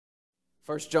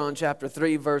First John chapter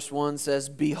 3 verse 1 says,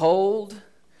 "Behold,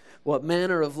 what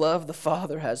manner of love the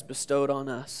Father has bestowed on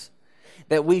us,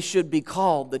 that we should be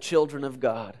called the children of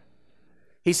God."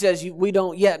 He says, we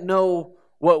don't yet know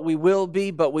what we will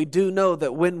be, but we do know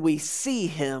that when we see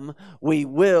Him, we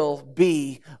will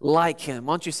be like Him.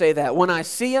 Why don't you say that? When I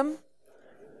see Him,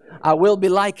 I will be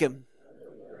like Him,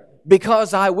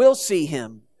 because I will see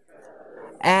Him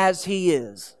as He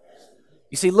is.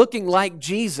 You see, looking like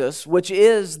Jesus, which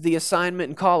is the assignment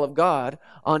and call of God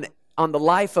on the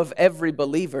life of every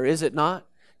believer, is it not?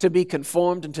 To be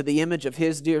conformed into the image of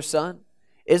His dear Son.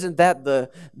 Isn't that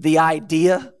the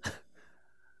idea?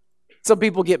 Some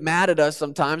people get mad at us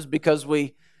sometimes because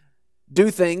we do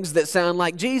things that sound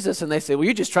like Jesus, and they say, well,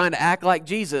 you're just trying to act like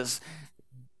Jesus.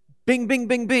 Bing, bing,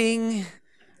 bing, bing.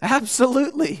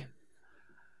 Absolutely.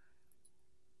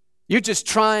 You're just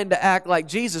trying to act like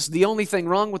Jesus. The only thing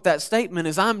wrong with that statement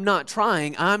is I'm not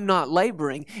trying, I'm not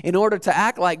laboring. In order to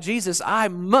act like Jesus, I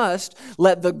must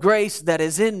let the grace that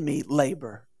is in me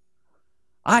labor.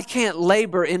 I can't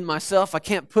labor in myself. I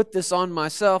can't put this on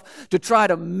myself to try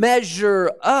to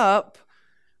measure up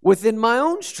within my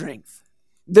own strength.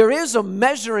 There is a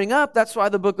measuring up. That's why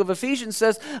the book of Ephesians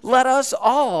says, let us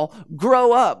all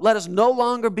grow up. Let us no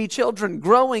longer be children,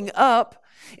 growing up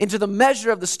into the measure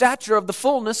of the stature of the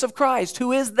fullness of Christ,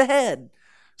 who is the head.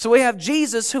 So we have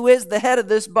Jesus, who is the head of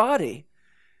this body.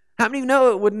 How many of you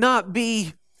know it would not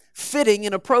be fitting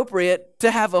and appropriate to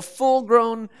have a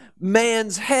full-grown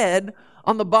man's head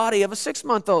on the body of a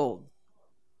 6-month-old?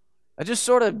 That just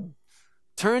sort of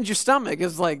turns your stomach.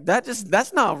 It's like,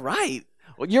 that's not right.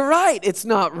 Well, you're right, it's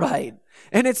not right.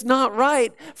 And it's not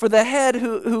right for the head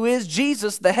who is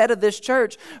Jesus, the head of this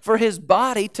church, for His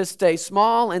body to stay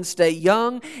small and stay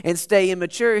young and stay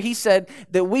immature. He said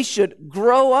that we should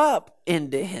grow up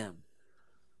into Him.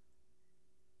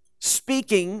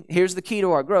 Speaking, here's the key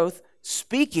to our growth,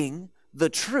 speaking the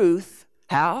truth,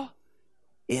 how?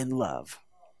 In love.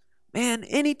 Man,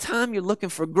 anytime you're looking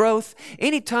for growth,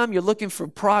 anytime you're looking for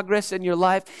progress in your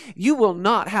life, you will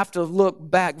not have to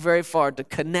look back very far to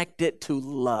connect it to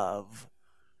love.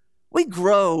 We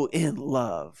grow in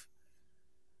love.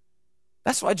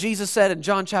 That's why Jesus said in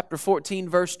John chapter 14,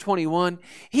 verse 21,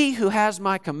 "He who has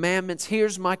my commandments,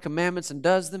 hears my commandments and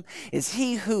does them, is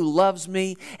he who loves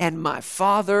me, and my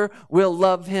Father will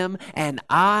love him, and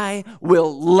I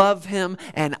will love him,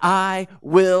 and I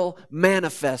will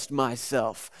manifest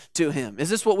myself to him." Is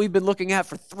this what we've been looking at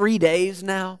for 3 days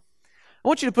now? I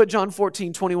want you to put John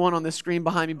 14:21 on the screen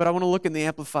behind me, but I want to look in the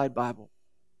Amplified Bible.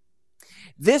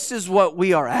 This is what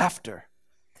we are after.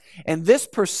 And this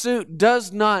pursuit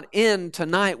does not end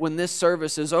tonight when this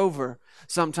service is over,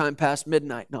 sometime past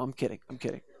midnight. No, I'm kidding.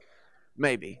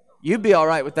 Maybe. You'd be all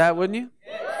right with that, wouldn't you?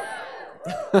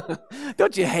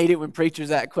 Don't you hate it when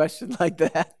preachers ask questions like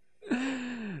that?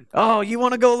 Oh, you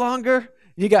want to go longer?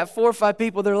 You got 4 or 5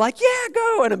 people, they're like, yeah,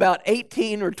 go. And about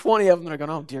 18 or 20 of them are going,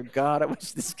 oh, dear God, I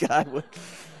wish this guy would.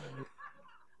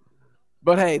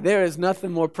 But hey, there is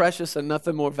nothing more precious and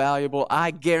nothing more valuable.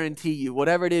 I guarantee you,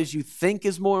 whatever it is you think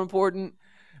is more important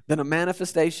than a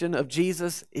manifestation of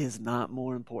Jesus is not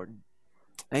more important.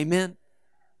 Amen?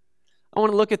 I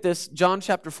want to look at this, John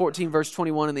chapter 14, verse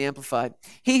 21 in the Amplified.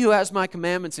 "He who has my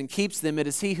commandments and keeps them, it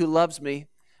is he who loves me."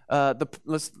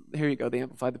 Here you go, the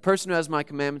Amplified. "The person who has my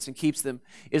commandments and keeps them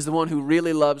is the one who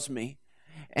really loves me.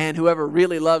 And whoever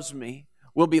really loves me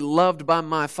will be loved by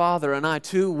my Father, and I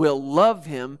too will love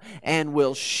him and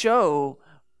will show,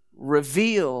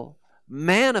 reveal,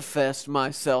 manifest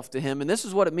myself to him." And this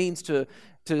is what it means to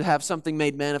have something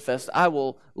made manifest. "I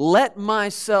will let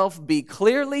myself be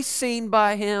clearly seen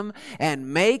by him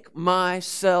and make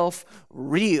myself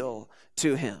real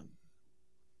to him."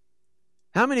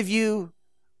 How many of you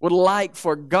would like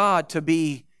for God to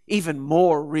be even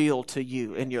more real to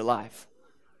you in your life?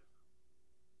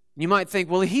 You might think,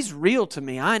 well, he's real to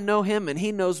me. I know him and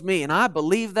he knows me, and I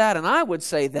believe that, and I would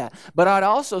say that. But I'd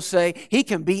also say he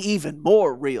can be even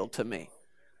more real to me.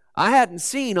 I hadn't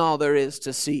seen all there is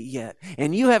to see yet,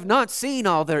 and you have not seen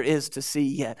all there is to see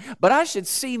yet. But I should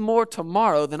see more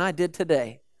tomorrow than I did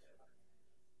today.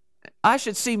 I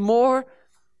should see more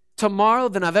tomorrow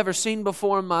than I've ever seen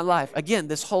before in my life. Again,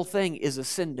 this whole thing is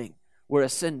ascending. We're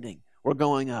ascending. We're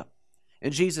going up.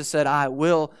 And Jesus said, I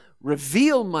will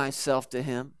reveal myself to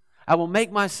him. I will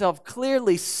make myself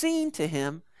clearly seen to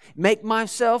him, make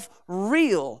myself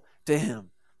real to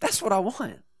him. That's what I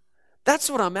want. That's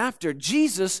what I'm after.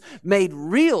 Jesus made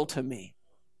real to me.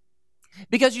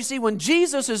 Because you see, when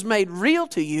Jesus is made real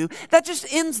to you, that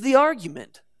just ends the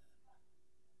argument.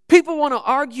 People want to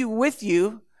argue with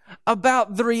you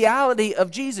about the reality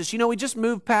of Jesus. You know, we just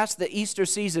moved past the Easter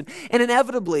season, and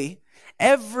inevitably,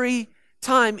 every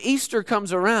time Easter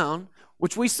comes around,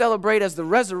 which we celebrate as the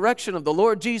resurrection of the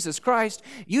Lord Jesus Christ,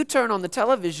 you turn on the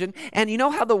television, and you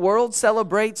know how the world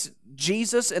celebrates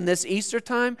Jesus in this Easter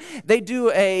time? They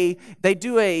do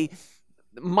a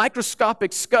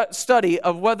microscopic study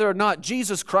of whether or not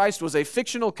Jesus Christ was a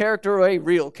fictional character or a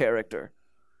real character.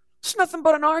 It's nothing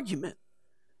but an argument.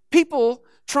 People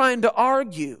trying to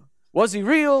argue. Was he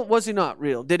real? Was he not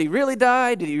real? Did he really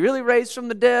die? Did he really raise from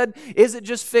the dead? Is it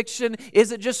just fiction?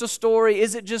 Is it just a story?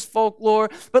 Is it just folklore?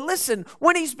 But listen,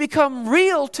 when he's become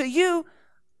real to you,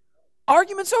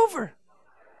 argument's over.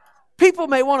 People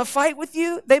may want to fight with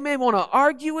you. They may want to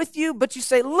argue with you, but you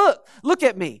say, look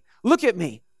at me. Look at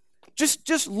me.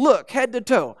 Just look head to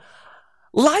toe.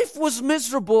 Life was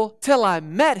miserable till I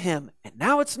met him, and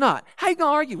now it's not. How are you going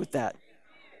to argue with that?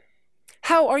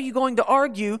 How are you going to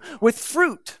argue with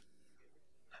fruit?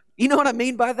 You know what I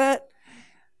mean by that?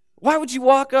 Why would you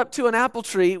walk up to an apple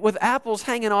tree with apples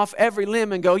hanging off every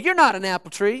limb and go, you're not an apple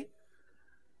tree.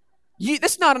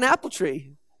 That's not an apple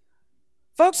tree.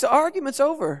 Folks, the argument's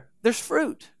over. There's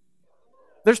fruit.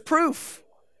 There's proof.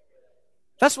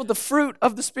 That's what the fruit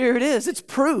of the Spirit is. It's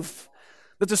proof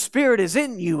that the Spirit is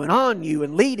in you and on you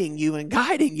and leading you and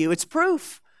guiding you. It's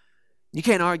proof. You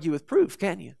can't argue with proof,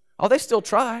 can you? Oh, they still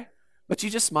try, but you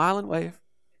just smile and wave.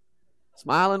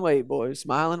 Smile and wave, boys.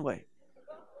 Smile and wave.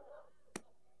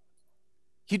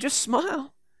 You just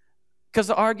smile because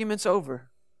the argument's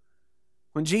over.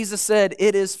 When Jesus said,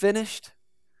 it is finished,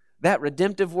 that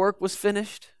redemptive work was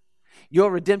finished.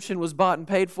 Your redemption was bought and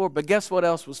paid for, but guess what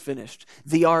else was finished?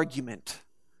 The argument.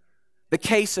 The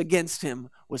case against him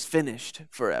was finished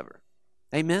forever.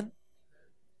 Amen?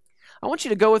 I want you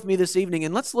to go with me this evening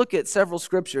and let's look at several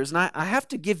scriptures. And I have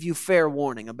to give you fair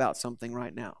warning about something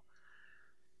right now.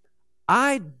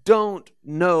 I don't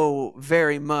know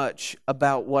very much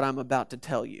about what I'm about to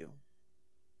tell you.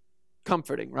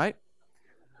 Comforting, right?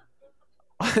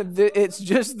 It's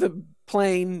just the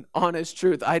plain, honest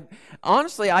truth.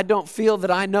 Honestly, I don't feel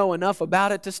that I know enough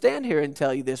about it to stand here and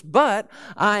tell you this, but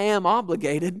I am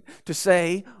obligated to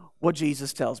say what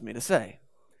Jesus tells me to say.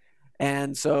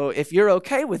 And so if you're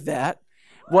okay with that,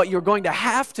 what you're going to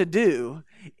have to do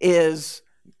is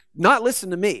not listen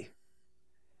to me.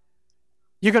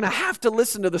 You're going to have to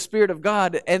listen to the Spirit of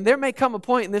God. And there may come a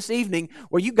point in this evening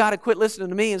where you got to quit listening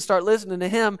to me and start listening to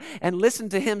Him and listen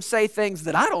to Him say things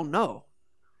that I don't know.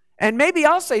 And maybe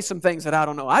I'll say some things that I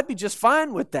don't know. I'd be just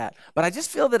fine with that. But I just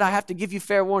feel that I have to give you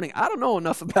fair warning. I don't know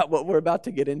enough about what we're about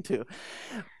to get into.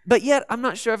 But yet, I'm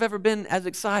not sure I've ever been as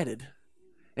excited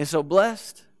and so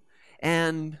blessed.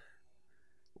 And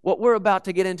what we're about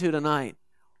to get into tonight,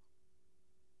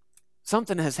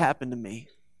 something has happened to me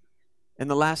in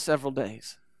the last several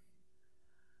days.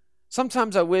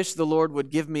 Sometimes I wish the Lord would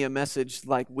give me a message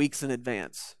like weeks in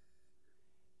advance.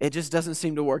 It just doesn't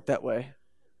seem to work that way.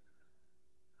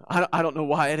 I don't know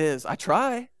why it is. I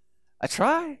try.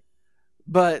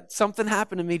 But something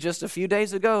happened to me just a few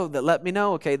days ago that let me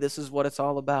know, okay, this is what it's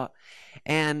all about.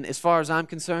 And as far as I'm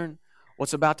concerned,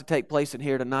 what's about to take place in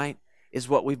here tonight is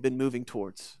what we've been moving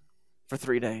towards for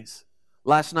 3 days.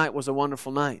 Last night was a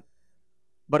wonderful night,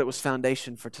 but it was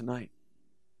foundation for tonight.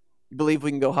 You believe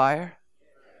we can go higher?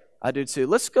 I do too.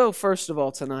 Let's go first of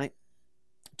all tonight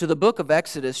to the book of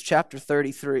Exodus chapter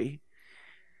 33.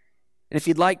 And if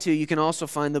you'd like to, you can also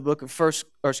find the book of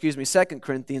 2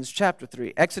 Corinthians chapter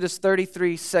 3. Exodus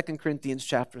 33, 2 Corinthians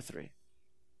chapter 3.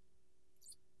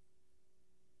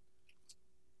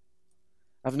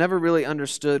 I've never really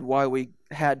understood why we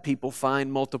had people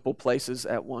find multiple places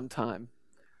at one time,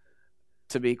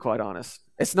 to be quite honest.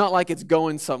 It's not like it's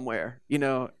going somewhere, you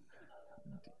know.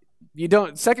 You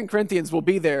don't. 2 Corinthians will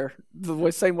be there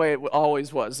the same way it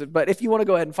always was. But if you want to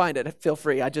go ahead and find it, feel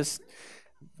free.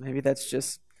 Maybe that's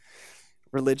just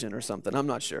religion or something. I'm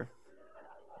not sure.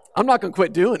 I'm not going to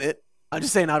quit doing it. I'm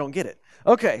just saying I don't get it.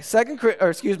 Okay,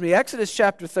 Exodus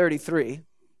chapter 33.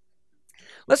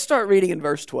 Let's start reading in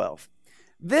verse 12.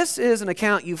 This is an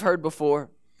account you've heard before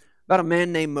about a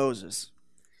man named Moses.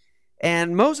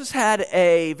 And Moses had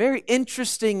a very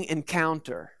interesting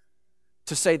encounter,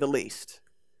 to say the least.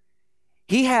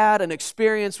 He had an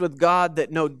experience with God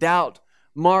that no doubt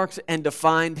marked and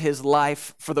defined his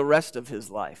life for the rest of his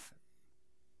life.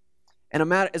 And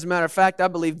as a matter of fact, I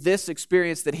believe this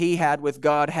experience that he had with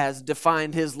God has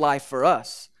defined his life for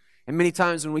us. And many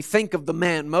times when we think of the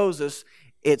man Moses,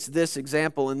 it's this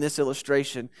example and this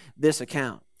illustration, this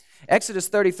account. Exodus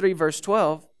 33 verse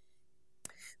 12,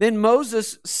 Then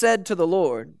Moses said to the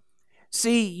Lord,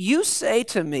 See, you say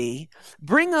to me,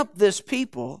 bring up this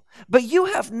people, but you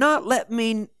have not let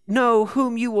me know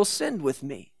whom you will send with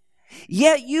me.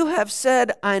 Yet you have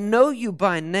said, I know you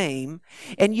by name,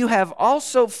 and you have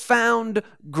also found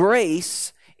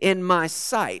grace in my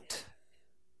sight.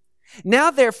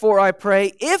 Now, therefore, I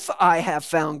pray, if I have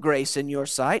found grace in your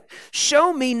sight,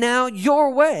 show me now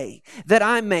your way, that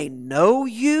I may know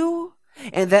you,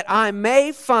 and that I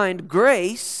may find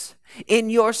grace in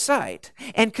your sight.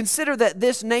 And consider that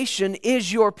this nation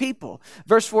is your people.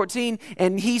 Verse 14,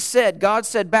 and God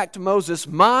said back to Moses,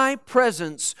 my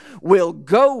presence will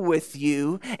go with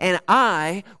you, and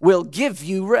I will give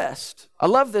you rest. I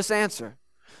love this answer.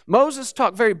 Moses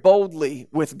talked very boldly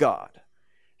with God.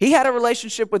 He had a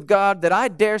relationship with God that I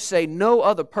dare say no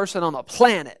other person on the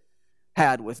planet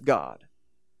had with God.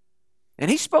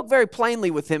 And he spoke very plainly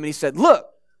with him, and he said, look,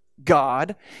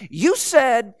 God, you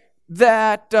said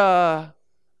that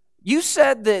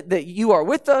you are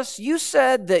with us. You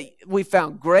said that we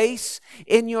found grace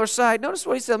in your sight. Notice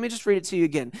what he said. Let me just read it to you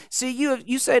again. See,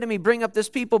 you say to me, bring up this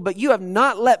people, but you have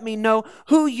not let me know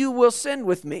who you will send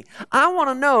with me. I want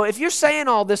to know, if you're saying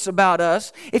all this about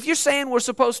us, if you're saying we're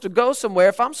supposed to go somewhere,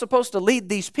 if I'm supposed to lead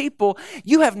these people,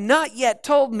 you have not yet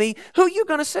told me who you're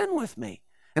going to send with me.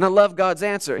 And I love God's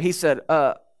answer. He said,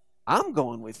 I'm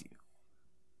going with you.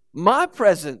 My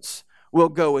presence will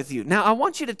go with you. Now, I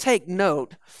want you to take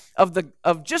note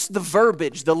of just the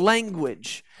verbiage, the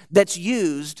language that's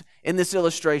used in this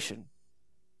illustration.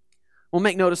 We'll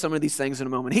make note of some of these things in a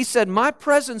moment. He said, my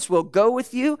presence will go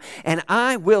with you, and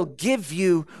I will give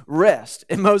you rest.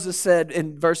 And Moses said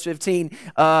in verse 15,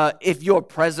 if your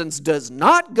presence does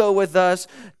not go with us,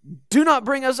 do not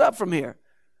bring us up from here.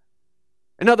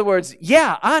 In other words,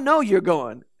 yeah, I know you're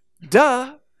going.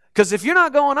 Duh. Because if you're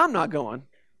not going, I'm not going.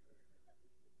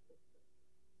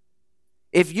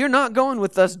 If you're not going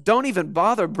with us, don't even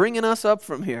bother bringing us up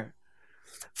from here.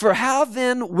 For how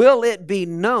then will it be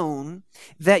known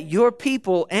that your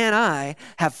people and I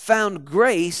have found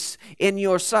grace in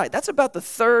your sight? That's about the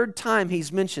third time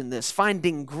he's mentioned this,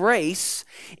 finding grace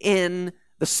in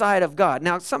the sight of God.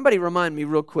 Now, somebody remind me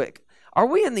real quick. Are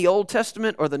we in the Old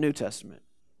Testament or the New Testament?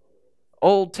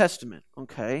 Old Testament.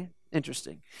 Okay,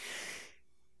 interesting.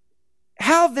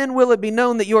 How then will it be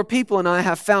known that your people and I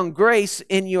have found grace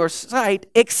in your sight,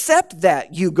 except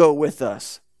that you go with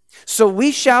us? So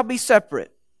we shall be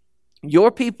separate,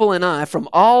 your people and I, from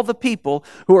all the people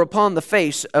who are upon the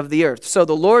face of the earth. So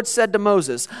the Lord said to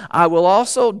Moses, I will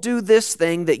also do this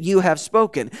thing that you have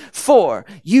spoken, for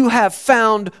you have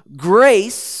found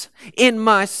grace in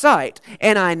my sight,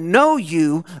 and I know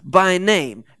you by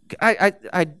name. I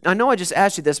know I just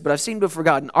asked you this, but I've seemed to have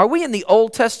forgotten. Are we in the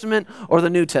Old Testament or the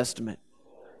New Testament?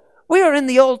 We are in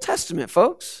the Old Testament,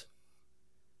 folks.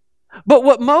 But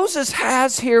what Moses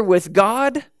has here with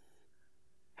God,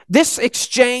 this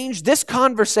exchange, this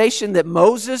conversation that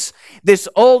Moses, this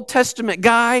Old Testament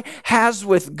guy, has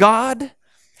with God,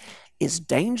 is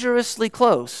dangerously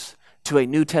close to a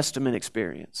New Testament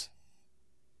experience.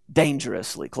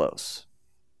 Dangerously close.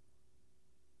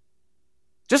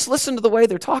 Just listen to the way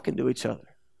they're talking to each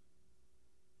other.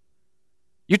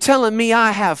 You're telling me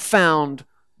I have found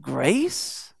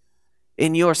grace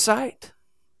in your sight?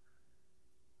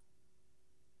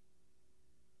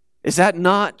 That's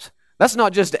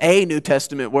not just a New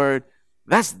Testament word,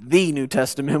 that's the New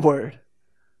Testament word.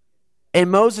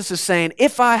 And Moses is saying,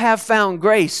 if I have found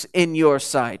grace in your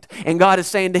sight. And God is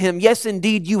saying to him, yes,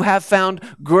 indeed, you have found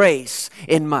grace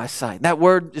in my sight. That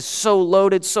word is so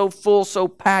loaded, so full, so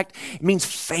packed. It means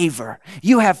favor.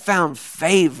 You have found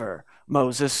favor,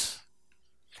 Moses.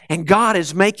 And God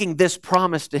is making this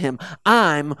promise to him.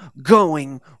 I'm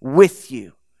going with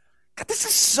you. God, this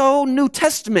is so New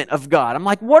Testament of God. I'm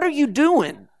like, what are you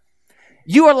doing?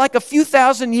 You are like a few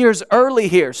thousand years early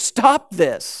here. Stop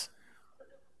this.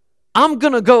 I'm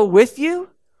going to go with you.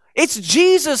 It's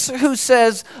Jesus who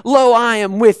says, lo, I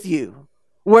am with you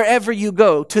wherever you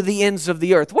go to the ends of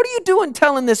the earth. What are you doing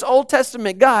telling this Old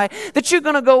Testament guy that you're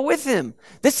going to go with him?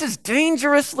 This is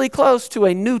dangerously close to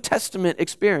a New Testament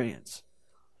experience.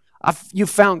 You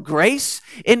found grace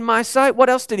in my sight. What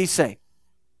else did he say?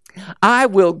 I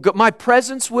will go, my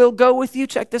presence will go with you.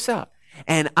 Check this out.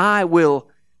 And I will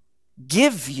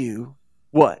give you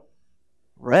what?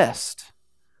 Rest.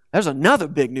 There's another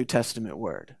big New Testament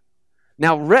word.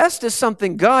 Now, rest is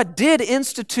something God did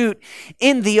institute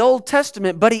in the Old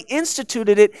Testament, but he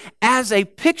instituted it as a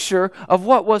picture of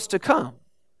what was to come.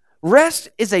 Rest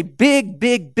is a big,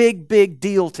 big, big, big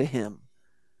deal to him.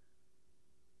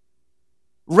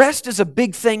 Rest is a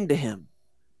big thing to him.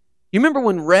 You remember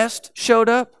when rest showed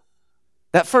up?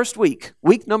 That first week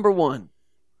number 1.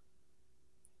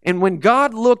 And when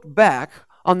God looked back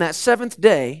on that seventh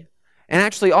day And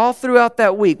actually, all throughout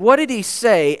that week, what did he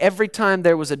say every time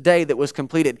there was a day that was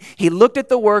completed? He looked at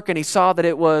the work and he saw that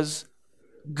it was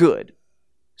good.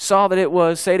 Saw that it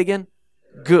was, say it again,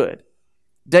 good.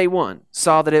 Day 1,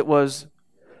 saw that it was.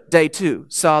 Day 2,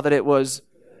 saw that it was.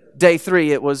 Day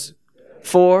 3, it was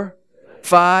 4,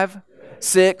 5,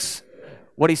 6.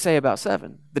 What did he say about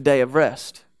 7? The day of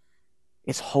rest.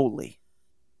 It's holy.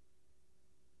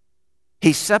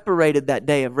 He separated that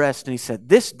day of rest and he said,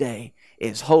 this day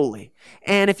is holy.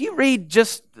 And if you read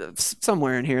just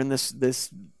somewhere in here in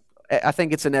this, I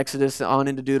think it's in Exodus on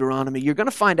into Deuteronomy, you're going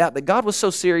to find out that God was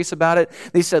so serious about it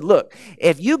that he said, look,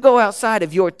 if you go outside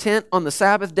of your tent on the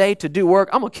Sabbath day to do work,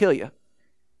 I'm going to kill you.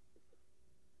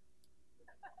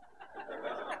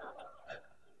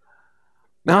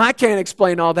 Now, I can't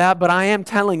explain all that, but I am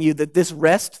telling you that this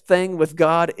rest thing with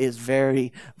God is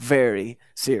very, very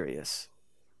serious.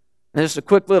 And just a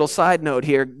quick little side note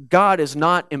here. God is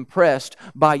not impressed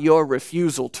by your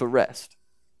refusal to rest.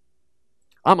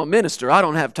 I'm a minister. I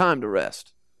don't have time to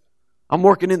rest. I'm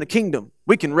working in the kingdom.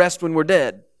 We can rest when we're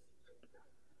dead.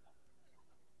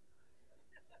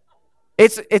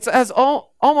 It's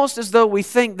almost as though we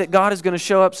think that God is going to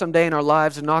show up someday in our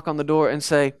lives and knock on the door and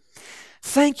say,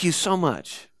 thank you so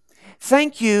much.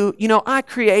 Thank you. You know, I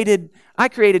created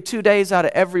 2 days out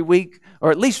of every week, or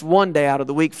at least 1 day out of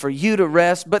the week for you to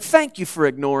rest, but thank you for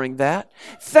ignoring that.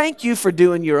 Thank you for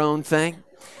doing your own thing.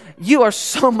 You are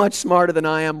so much smarter than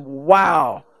I am.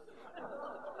 Wow.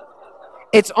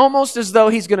 It's almost as though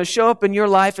he's going to show up in your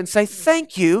life and say,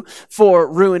 thank you for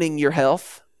ruining your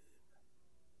health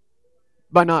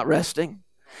by not resting.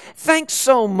 Thanks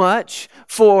so much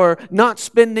for not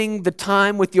spending the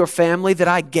time with your family that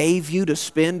I gave you to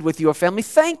spend with your family.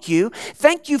 Thank you.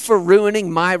 Thank you for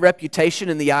ruining my reputation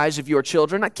in the eyes of your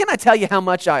children. Can I tell you how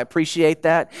much I appreciate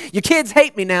that? Your kids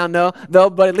hate me now, though,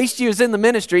 but at least you was in the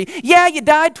ministry. Yeah, you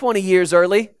died 20 years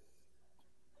early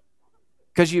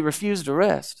because you refused to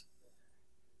rest.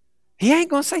 He ain't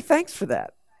going to say thanks for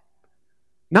that.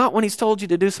 Not when he's told you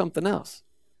to do something else.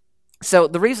 So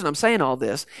the reason I'm saying all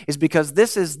this is because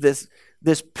this is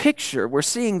this picture. We're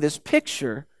seeing this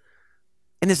picture,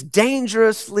 and it's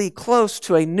dangerously close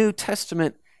to a New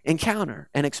Testament encounter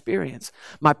and experience.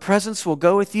 My presence will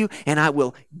go with you, and I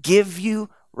will give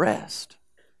you rest.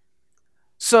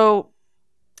 So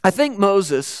I think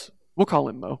Moses, we'll call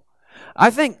him Mo.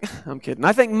 I'm kidding.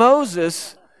 I think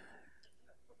Moses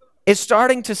is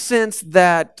starting to sense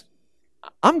that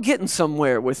I'm getting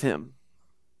somewhere with him.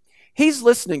 He's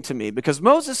listening to me because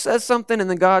Moses says something and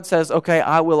then God says, okay,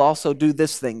 I will also do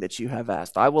this thing that you have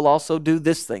asked. I will also do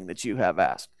this thing that you have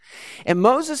asked. And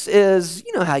Moses is,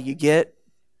 you know how you get.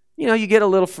 You get a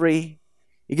little free.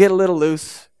 You get a little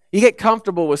loose. You get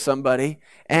comfortable with somebody.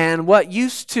 And what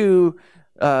used to,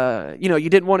 you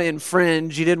didn't want to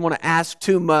infringe. You didn't want to ask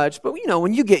too much. But,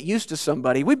 when you get used to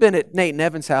somebody, we've been at Nate and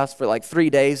Evan's house for like 3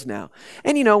 days now.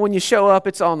 And, when you show up,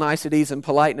 it's all niceties and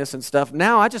politeness and stuff.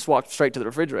 Now I just walk straight to the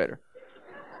refrigerator.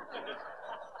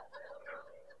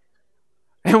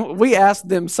 And we asked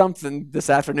them something this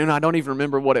afternoon. I don't even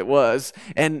remember what it was.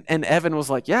 And Evan was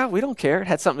like, yeah, we don't care. It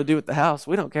had something to do with the house.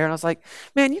 We don't care. And I was like,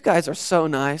 man, you guys are so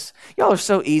nice. Y'all are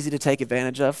so easy to take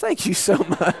advantage of. Thank you so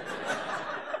much.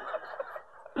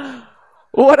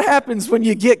 What happens when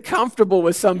you get comfortable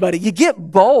with somebody? You get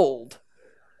bold.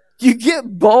 You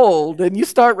get bold and you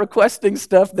start requesting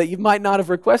stuff that you might not have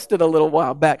requested a little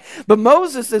while back. But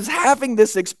Moses is having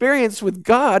this experience with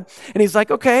God, and he's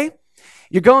like, okay,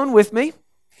 you're going with me.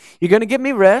 You're going to give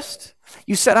me rest.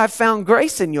 You said I've found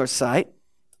grace in your sight,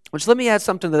 which let me add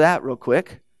something to that real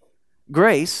quick.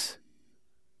 Grace.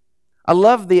 I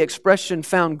love the expression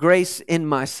found grace in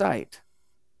my sight,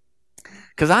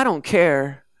 because I don't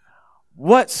care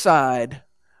what side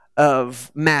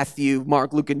of Matthew,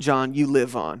 Mark, Luke, and John you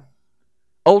live on,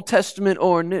 Old Testament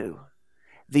or New.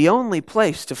 The only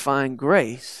place to find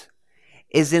grace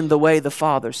is in the way the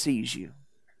Father sees you.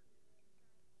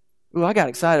 Ooh, I got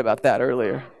excited about that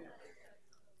earlier.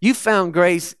 You found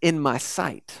grace in my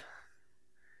sight.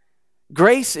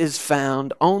 Grace is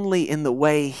found only in the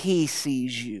way He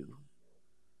sees you.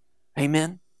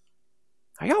 Amen?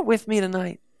 Are y'all with me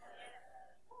tonight?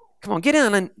 Come on, get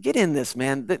in this,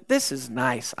 man. This is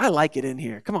nice. I like it in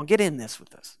here. Come on, get in this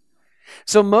with us.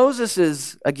 So Moses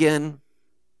is, again,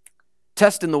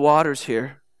 testing the waters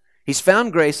here. He's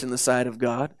found grace in the sight of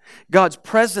God. God's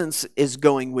presence is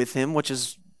going with him, which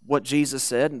is what Jesus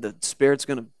said, and the Spirit's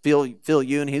going to fill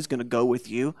you, and He's going to go with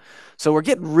you. So we're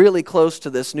getting really close to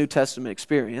this New Testament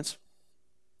experience.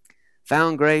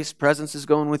 Found grace, presence is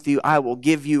going with you. I will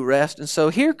give you rest. And so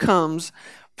here comes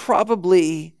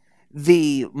probably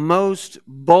the most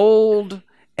bold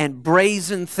and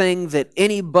brazen thing that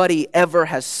anybody ever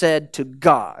has said to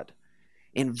God.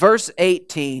 In verse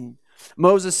 18,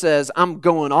 Moses says, I'm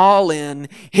going all in.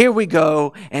 Here we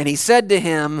go. And he said to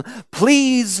him,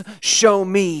 please show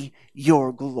me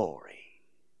your glory.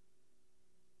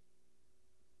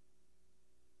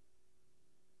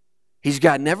 He's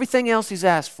gotten everything else he's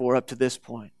asked for up to this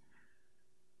point.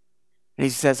 And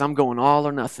he says, I'm going all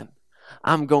or nothing.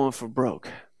 I'm going for broke.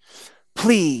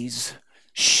 Please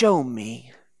show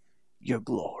me your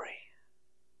glory.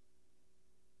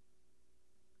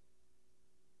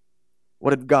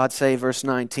 What did God say, verse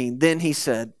 19? Then he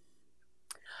said,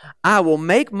 I will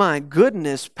make my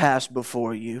goodness pass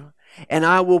before you, and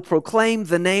I will proclaim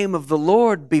the name of the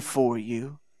Lord before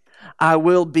you. I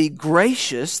will be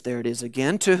gracious, there it is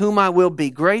again, to whom I will be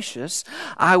gracious.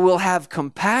 I will have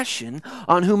compassion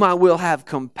on whom I will have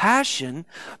compassion.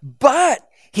 But,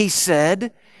 he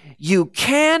said, you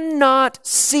cannot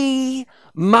see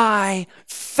my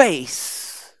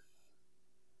face.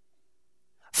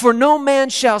 For no man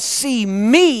shall see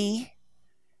me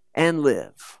and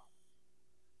live.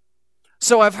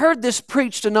 So I've heard this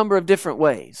preached a number of different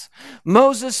ways.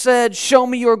 Moses said, show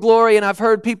me your glory. And I've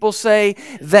heard people say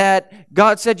that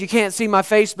God said you can't see my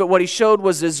face, but what he showed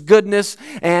was his goodness,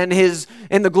 and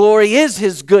the glory is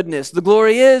his goodness. The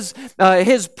glory is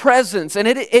his presence. And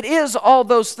it is all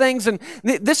those things. And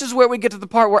this is where we get to the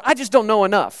part where I just don't know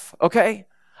enough, okay?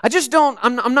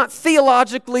 I'm not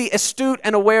theologically astute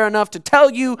and aware enough to tell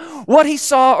you what he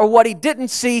saw or what he didn't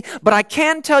see, but I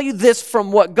can tell you this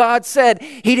from what God said: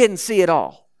 he didn't see it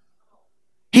all.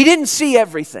 He didn't see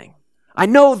everything. I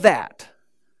know that.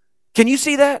 Can you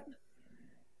see that?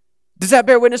 Does that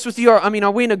bear witness with you?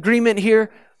 Are we in agreement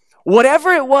here? Whatever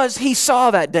it was he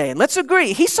saw that day, and let's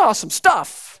agree, he saw some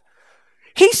stuff.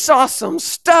 He saw some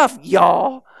stuff,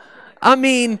 y'all.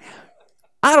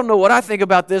 I don't know what I think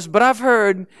about this, but I've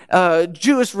heard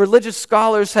Jewish religious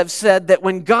scholars have said that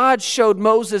when God showed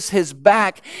Moses his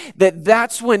back,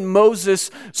 that's when Moses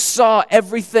saw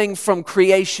everything from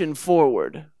creation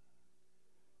forward.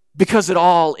 Because it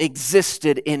all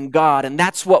existed in God, and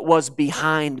that's what was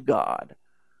behind God.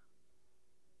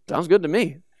 Sounds good to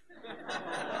me.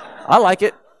 I like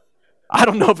it. I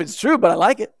don't know if it's true, but I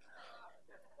like it.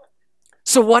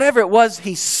 So whatever it was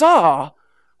he saw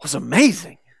was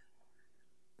amazing.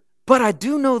 But I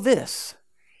do know this: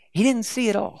 he didn't see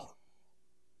it all.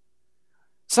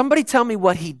 Somebody tell me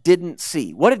what he didn't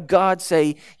see. What did God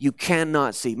say you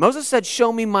cannot see? Moses said,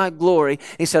 show me my glory.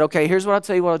 He said, okay, here's what I'll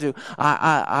tell you what I'll do.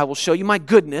 I will show you my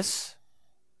goodness,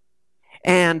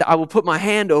 and I will put my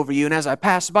hand over you, and as I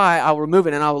pass by, I'll remove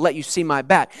it, and I will let you see my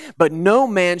back. But no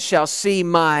man shall see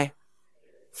my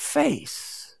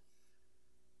face,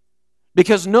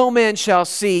 because no man shall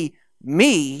see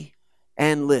me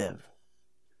and live.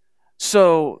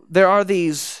 So there are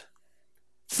these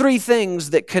three things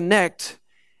that connect.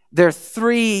 They're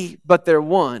three, but they're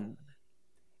one: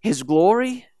 his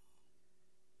glory,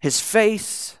 his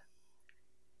face,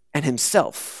 and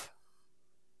himself.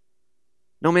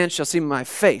 No man shall see my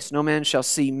face. No man shall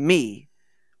see me.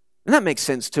 And that makes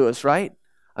sense to us, right?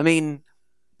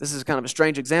 This is kind of a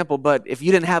strange example, but if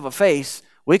you didn't have a face,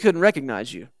 we couldn't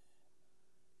recognize you.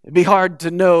 It'd be hard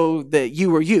to know that you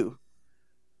were you,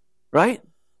 right?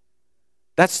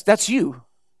 That's you.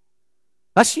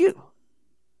 That's you.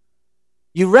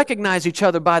 You recognize each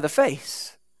other by the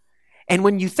face. And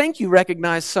when you think you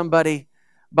recognize somebody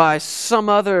by some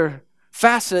other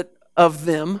facet of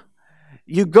them,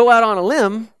 you go out on a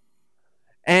limb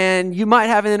and you might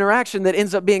have an interaction that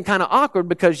ends up being kind of awkward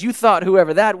because you thought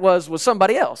whoever that was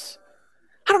somebody else.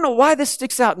 I don't know why this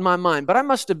sticks out in my mind, but I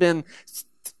must have been,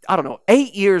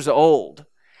 8 years old.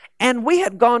 And we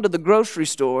had gone to the grocery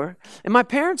store, and my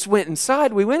parents went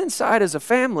inside. We went inside as a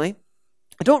family.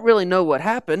 I don't really know what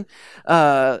happened,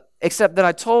 except that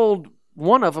I told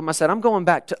one of them, I said, I want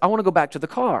to go back to the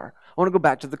car. I want to go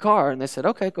back to the car. And they said,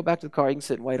 okay, go back to the car. You can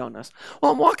sit and wait on us.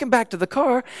 Well, I'm walking back to the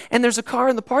car, and there's a car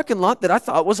in the parking lot that I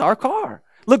thought was our car.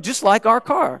 Looked just like our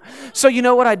car. So you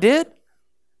know what I did?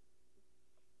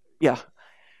 Yeah.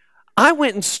 I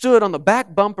went and stood on the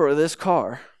back bumper of this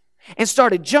car and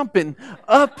started jumping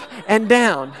up and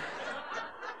down.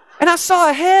 And I saw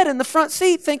a head in the front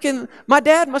seat thinking my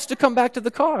dad must have come back to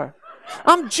the car.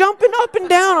 I'm jumping up and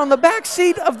down on the back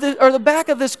seat the back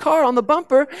of this car on the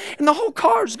bumper, and the whole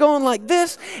car's going like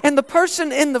this, and the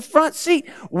person in the front seat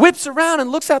whips around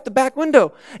and looks out the back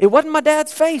window. It wasn't my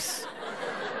dad's face.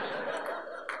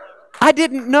 I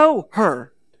didn't know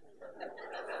her.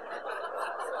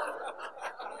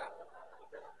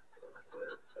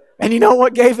 And you know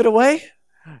what gave it away?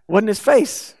 It wasn't his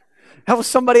face. That was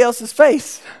somebody else's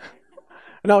face.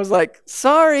 And I was like,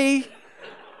 sorry,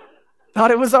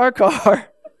 Thought it was our car.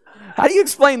 How do you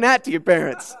explain that to your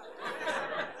parents?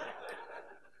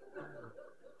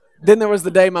 Then there was the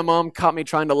day my mom caught me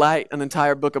trying to light an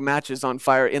entire book of matches on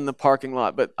fire in the parking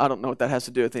lot, but I don't know what that has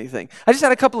to do with anything. I just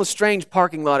had a couple of strange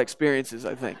parking lot experiences,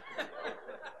 I think.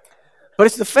 But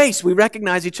it's the face. We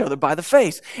recognize each other by the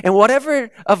face. And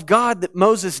whatever of God that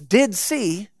Moses did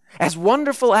see, as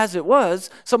wonderful as it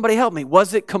was, somebody help me,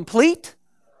 was it complete?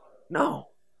 No.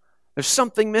 There's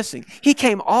something missing. He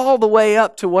came all the way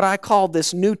up to what I call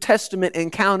this New Testament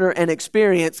encounter and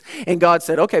experience, and God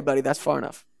said, okay, buddy, that's far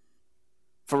enough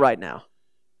for right now.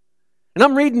 And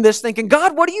I'm reading this thinking,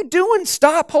 God, what are you doing?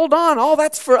 Stop, hold on, all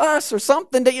that's for us or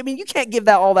something. I mean, you can't give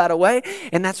all that away.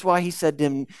 And that's why he said to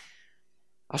him,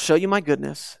 I'll show you my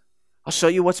goodness. I'll show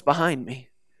you what's behind me.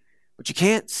 But you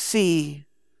can't see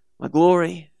my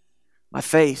glory, my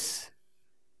face.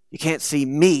 You can't see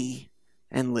me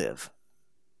and live.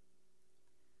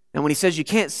 And when he says you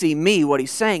can't see me, what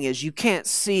he's saying is you can't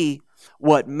see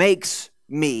what makes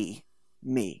me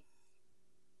me.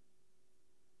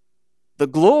 The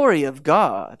glory of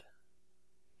God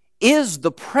is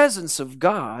the presence of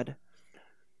God,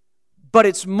 but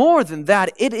it's more than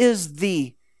that. It is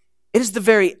the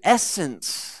very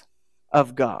essence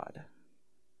of God.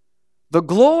 The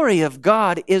glory of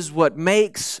God is what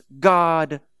makes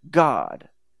God God.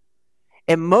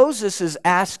 And Moses is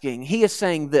asking, he is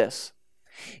saying this,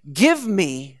 give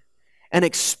me an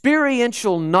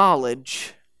experiential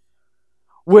knowledge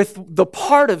with the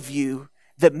part of you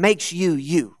that makes you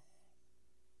you.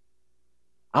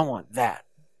 I want that.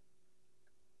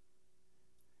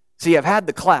 See, I've had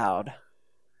the cloud,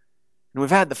 and we've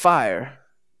had the fire,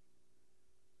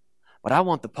 but I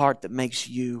want the part that makes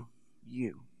you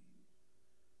you.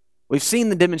 We've seen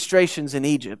the demonstrations in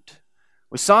Egypt.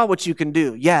 We saw what you can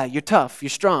do. Yeah, you're tough, you're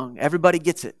strong, everybody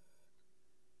gets it.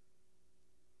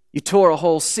 You tore a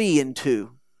whole sea in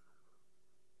two.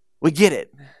 We get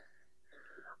it.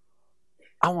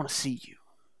 I want to see you.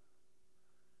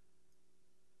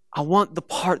 I want the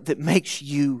part that makes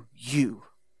you you.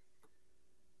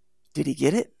 Did he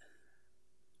get it?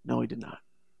 No, he did not.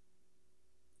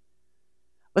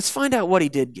 Let's find out what he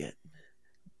did get.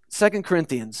 2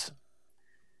 Corinthians.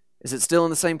 Is it still in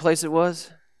the same place it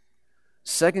was?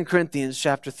 2 Corinthians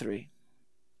chapter 3.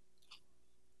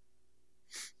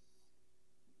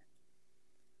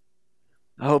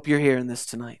 I hope you're hearing this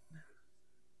tonight.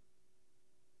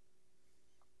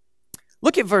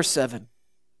 Look at verse 7.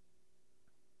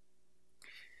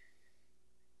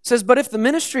 It says, but if the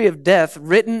ministry of death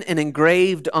written and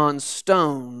engraved on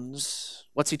stones,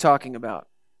 what's he talking about?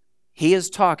 He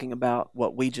is talking about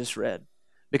what we just read.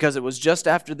 Because it was just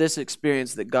after this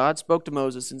experience that God spoke to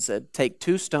Moses and said, take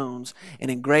 2 stones and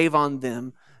engrave on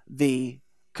them the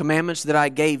commandments that I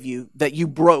gave you, that you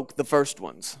broke the first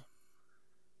ones.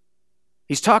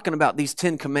 He's talking about these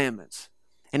 10 commandments.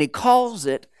 And he calls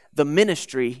it the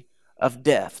ministry of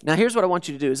death. Now here's what I want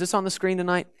you to do. Is this on the screen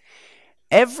tonight?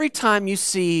 Every time you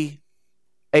see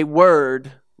a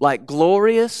word like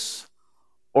glorious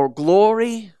or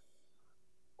glory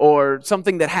or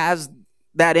something that has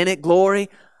that in it, glory,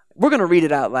 we're going to read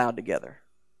it out loud together.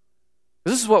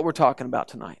 This is what we're talking about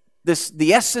tonight.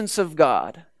 The essence of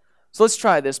God. So let's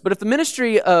try this. But if the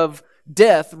ministry of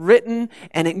death written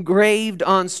and engraved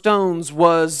on stones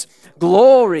was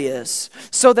glorious,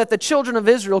 so that the children of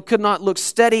Israel could not look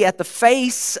steady at the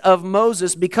face of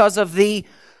Moses because of the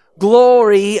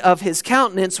glory of his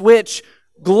countenance, which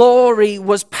glory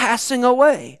was passing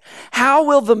away, how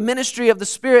will the ministry of the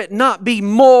Spirit not be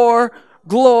more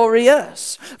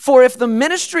glorious? For if the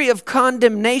ministry of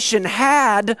condemnation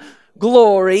had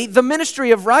glory, the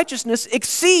ministry of righteousness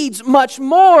exceeds much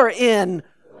more in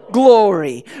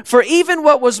glory. For even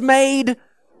what was made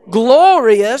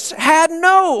glorious had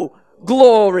no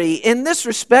glory in this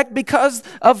respect because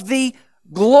of the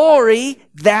glory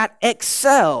that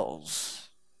excels.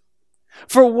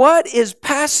 For if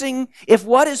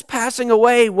what is passing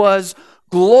away was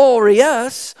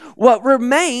glorious, what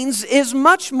remains is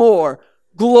much more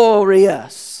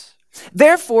glorious.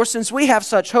 Therefore, since we have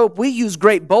such hope, we use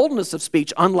great boldness of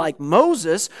speech, unlike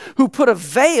Moses, who put a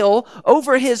veil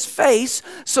over his face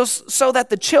so that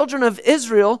the children of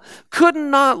Israel could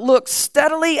not look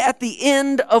steadily at the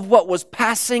end of what was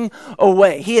passing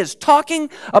away. He is talking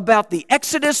about the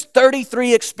Exodus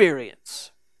 33 experience.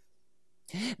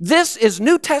 This is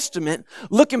New Testament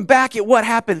looking back at what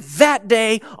happened that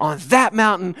day on that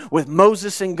mountain with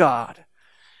Moses and God.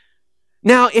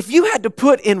 Now, if you had to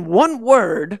put in one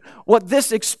word what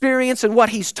this experience and what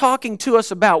he's talking to us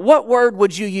about, what word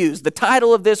would you use? The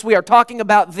title of this, we are talking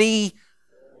about the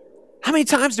How many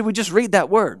times did we just read that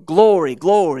word? Glory,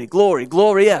 glory, glory,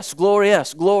 glorious,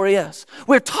 glorious, glorious.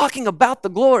 We're talking about the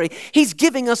glory. He's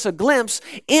giving us a glimpse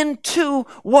into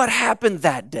what happened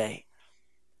that day.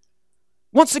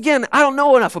 Once again, I don't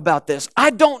know enough about this.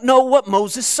 I don't know what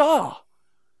Moses saw.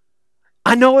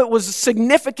 I know it was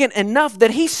significant enough that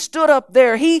he stood up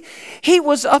there. He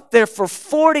was up there for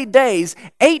 40 days,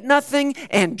 ate nothing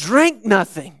and drank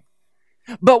nothing,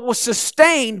 but was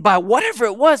sustained by whatever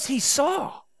it was he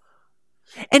saw.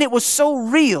 And it was so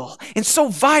real and so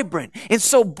vibrant and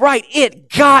so bright, it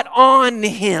got on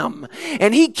him.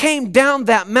 And he came down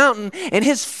that mountain and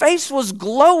his face was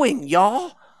glowing,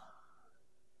 y'all.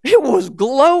 It was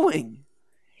glowing.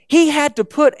 He had to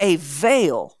put a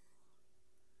veil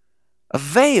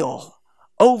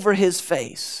over his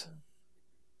face.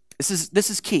 This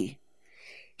is key.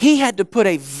 He had to put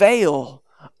a veil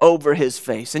over his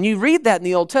face. And you read that in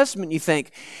the Old Testament and you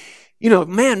think,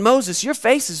 man, Moses, your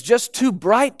face is just too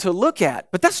bright to look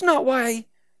at. But that's not why,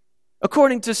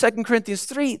 according to 2 Corinthians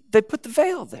 3, they put the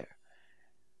veil there.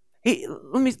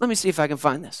 Let me see if I can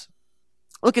find this.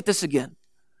 Look at this again.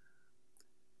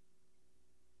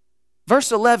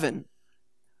 Verse 11,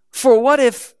 for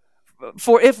if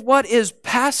what is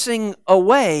passing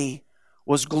away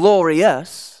was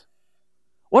glorious,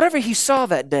 whatever he saw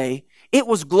that day, it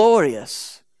was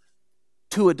glorious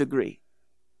to a degree.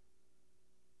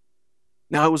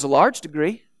 Now, it was a large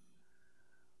degree,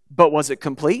 but was it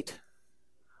complete?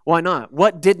 Why not?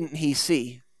 What didn't he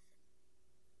see?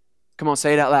 Come on,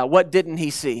 say it out loud. What didn't he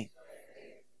see?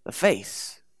 The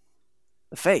face.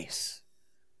 The face.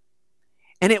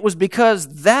 And it was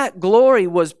because that glory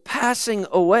was passing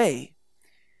away.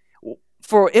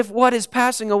 For if what is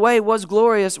passing away was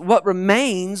glorious, what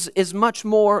remains is much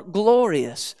more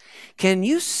glorious. Can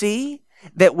you see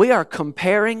that we are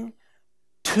comparing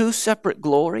two separate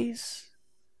glories?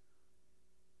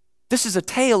 This is a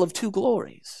tale of two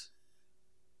glories.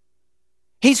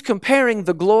 He's comparing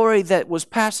the glory that was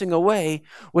passing away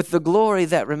with the glory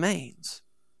that remains.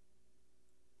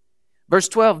 Verse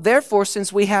 12, therefore,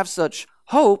 since we have such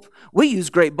hope, we use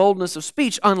great boldness of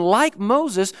speech, unlike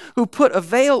Moses, who put a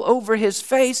veil over his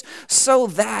face so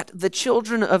that the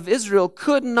children of Israel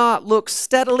could not look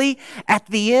steadily at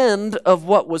the end of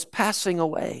what was passing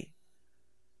away.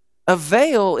 A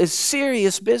veil is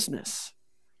serious business.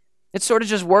 It sort of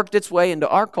just worked its way into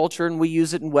our culture and we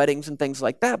use it in weddings and things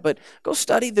like that. But go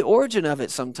study the origin of it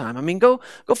sometime. I mean, go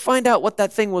find out what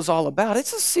that thing was all about.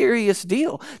 It's a serious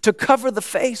deal. To cover the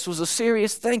face was a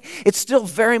serious thing. It's still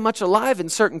very much alive in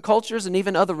certain cultures and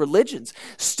even other religions.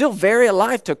 Still very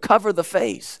alive to cover the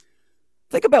face.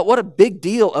 Think about what a big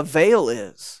deal a veil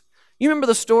is. You remember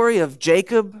the story of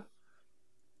Jacob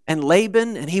and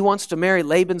Laban, and he wants to marry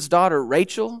Laban's daughter,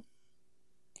 Rachel?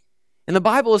 And the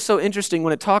Bible is so interesting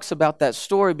when it talks about that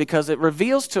story because it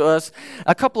reveals to us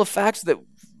a couple of facts that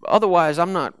otherwise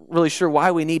I'm not really sure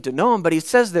why we need to know them. But he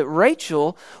says that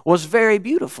Rachel was very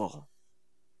beautiful.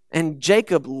 And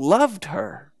Jacob loved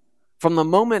her from the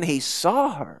moment he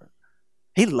saw her.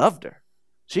 He loved her.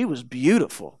 She was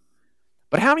beautiful.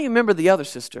 But how many remember the other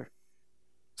sister?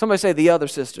 Somebody say the other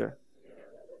sister.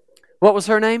 What was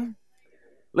her name?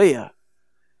 Leah.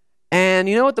 And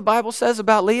you know what the Bible says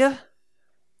about Leah?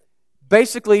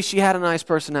 Basically, she had a nice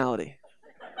personality.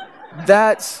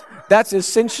 That's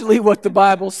essentially what the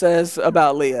Bible says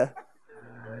about Leah.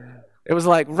 It was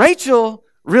like, Rachel,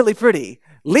 really pretty.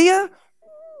 Leah,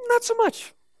 not so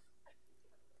much.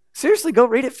 Seriously, go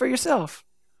read it for yourself.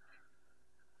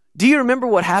 Do you remember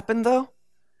what happened, though?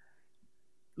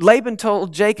 Laban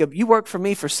told Jacob, you work for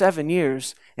me for 7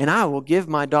 years, and I will give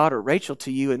my daughter Rachel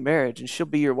to you in marriage, and she'll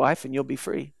be your wife, and you'll be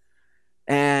free.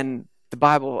 And the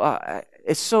Bible,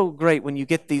 it's so great when you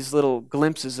get these little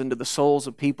glimpses into the souls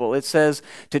of people. It says,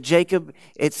 to Jacob,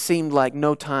 it seemed like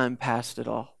no time passed at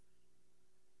all.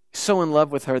 So in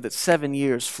love with her that 7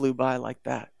 years flew by like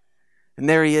that. And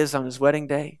there he is on his wedding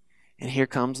day, and here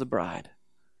comes the bride.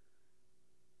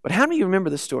 But how many of you remember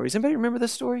this story? Does anybody remember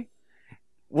this story?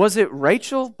 Was it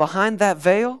Rachel behind that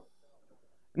veil?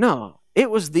 No, it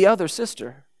was the other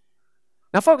sister.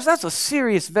 Now, folks, that's a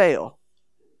serious veil.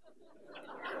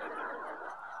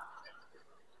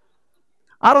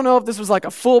 I don't know if this was like a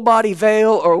full body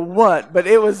veil or what, but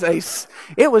it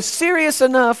was serious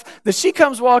enough that she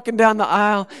comes walking down the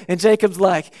aisle and Jacob's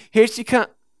like, here she comes.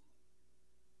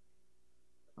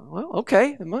 Well,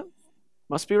 okay, it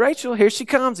must be Rachel. Here she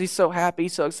comes. He's so happy,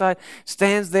 so excited.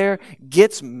 Stands there,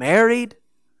 gets married.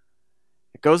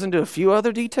 It goes into a few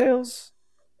other details.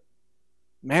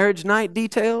 Marriage night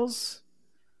details.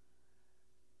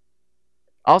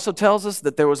 Also tells us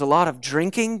that there was a lot of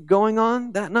drinking going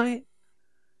on that night.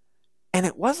 And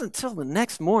it wasn't till the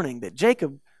next morning that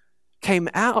Jacob came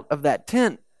out of that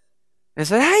tent and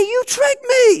said, hey, you tricked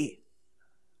me.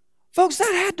 Folks,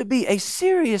 that had to be a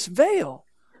serious veil.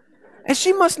 And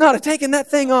she must not have taken that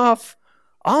thing off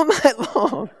all night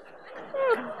long.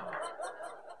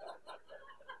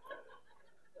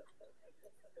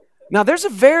 Now, there's a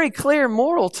very clear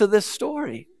moral to this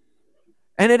story.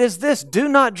 And it is this: do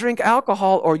not drink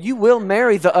alcohol or you will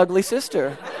marry the ugly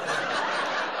sister.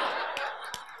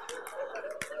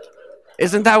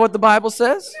 Isn't that what the Bible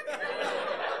says?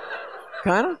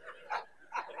 Kind of.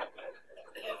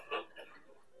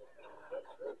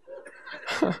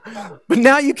 But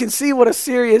now you can see what a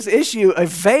serious issue a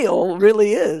veil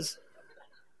really is.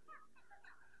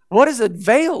 What does a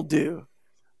veil do?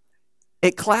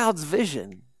 It clouds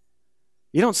vision.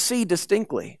 You don't see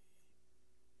distinctly.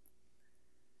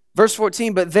 Verse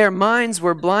 14, but their minds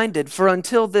were blinded, for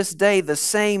until this day the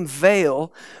same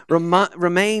veil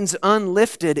remains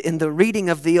unlifted in the reading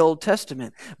of the Old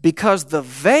Testament, because the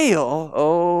veil,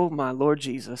 oh my Lord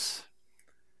Jesus,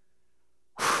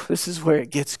 this is where it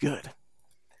gets good.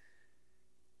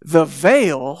 The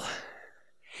veil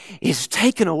is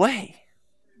taken away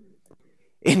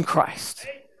in Christ.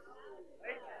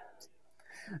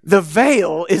 The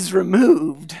veil is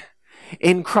removed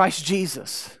in Christ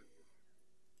Jesus.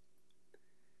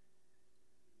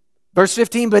 Verse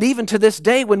 15, but even to this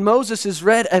day when Moses is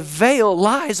read, a veil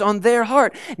lies on their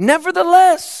heart.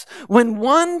 Nevertheless, when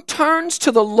one turns to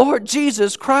the Lord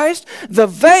Jesus Christ, the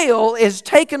veil is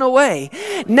taken away.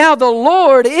 Now the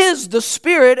Lord is the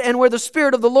Spirit, and where the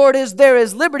Spirit of the Lord is, there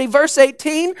is liberty. Verse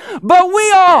 18, but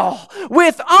we all,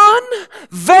 with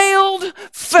unveiled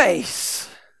face,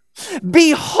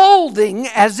 beholding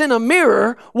as in a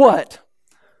mirror, what?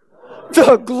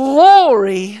 The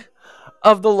glory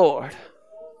of the Lord.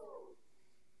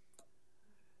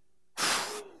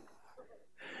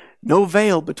 No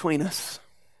veil between us.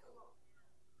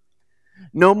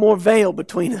 No more veil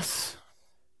between us.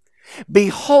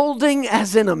 Beholding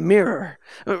as in a mirror.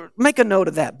 Make a note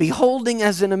of that. Beholding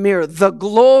as in a mirror the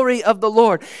glory of the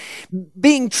Lord.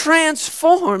 Being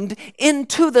transformed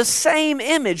into the same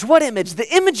image. What image?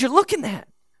 The image you're looking at.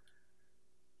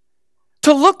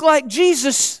 To look like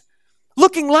Jesus,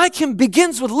 looking like Him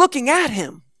begins with looking at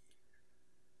Him.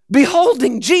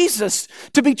 Beholding Jesus,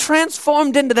 to be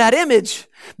transformed into that image,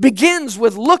 begins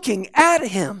with looking at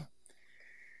Him.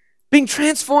 Being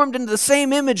transformed into the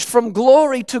same image from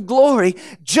glory to glory,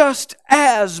 just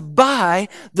as by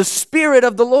the Spirit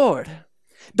of the Lord.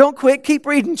 Don't quit, keep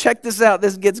reading, check this out,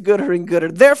 this gets gooder and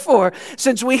gooder. Therefore,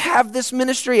 since we have this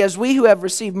ministry, as we who have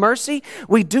received mercy,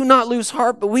 we do not lose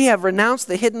heart, but we have renounced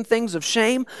the hidden things of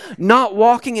shame, not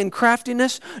walking in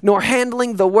craftiness, nor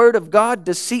handling the word of God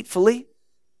deceitfully,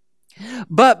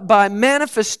 but by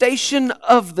manifestation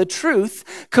of the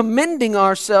truth, commending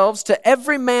ourselves to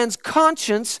every man's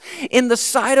conscience in the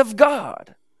sight of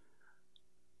God.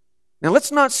 Now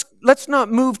let's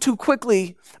not move too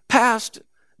quickly past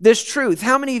this truth.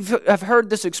 How many have heard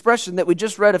this expression that we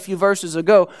just read a few verses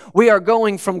ago? We are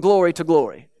going from glory to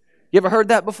glory. You ever heard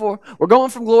that before? We're going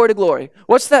from glory to glory.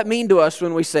 What's that mean to us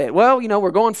when we say it? Well,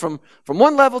 we're going from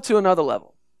one level to another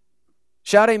level.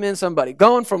 Shout amen, somebody.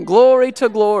 Going from glory to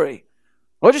glory.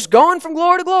 We're just going from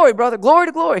glory to glory, brother. Glory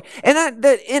to glory. And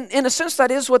that in a sense,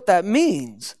 that is what that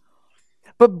means.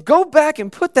 But go back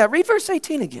and put that. Read verse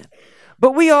 18 again.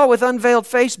 But we all with unveiled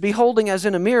face, beholding as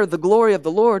in a mirror the glory of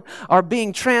the Lord, are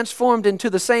being transformed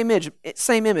into the same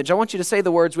image. I want you to say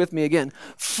the words with me again.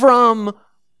 From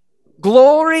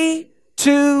glory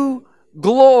to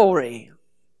glory.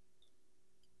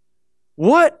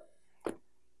 What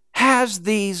has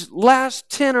these last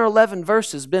 10 or 11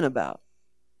 verses been about?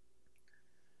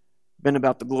 Been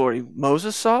about the glory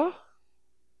Moses saw,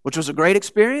 which was a great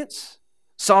experience,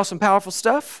 saw some powerful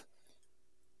stuff,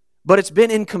 but it's been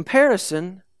in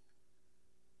comparison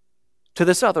to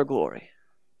this other glory.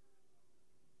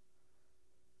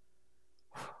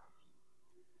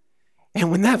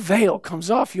 And when that veil comes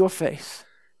off your face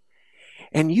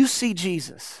and you see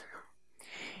Jesus,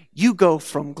 you go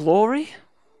from glory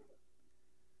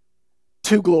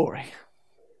to glory.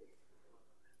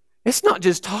 It's not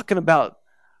just talking about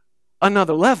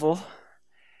another level.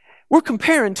 We're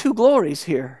comparing two glories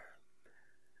here.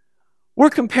 We're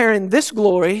comparing this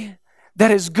glory that,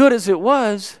 as good as it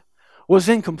was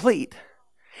incomplete.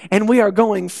 And we are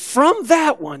going from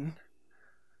that one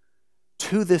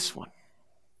to this one.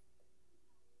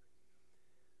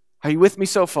 Are you with me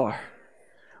so far?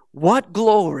 What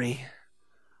glory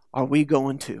are we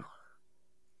going to?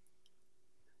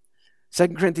 2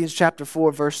 Corinthians chapter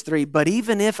 4, verse 3, but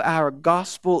even if our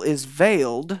gospel is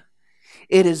veiled,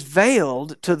 It is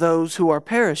veiled to those who are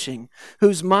perishing,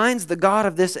 whose minds the God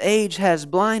of this age has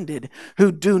blinded,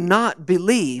 who do not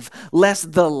believe,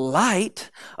 lest the light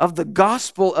of the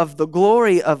gospel of the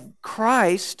glory of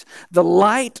Christ, the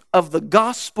light of the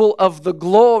gospel of the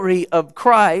glory of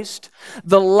Christ,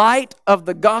 the light of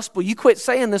the gospel. You quit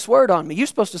saying this word on me. You're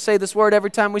supposed to say this word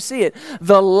every time we see it.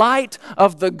 The light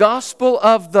of the gospel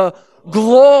of the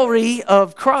glory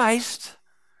of Christ.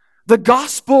 The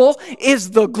gospel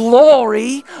is the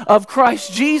glory of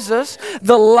Christ Jesus,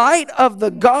 the light of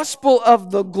the gospel of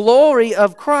the glory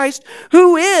of Christ,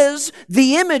 who is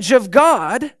the image of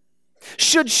God,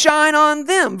 should shine on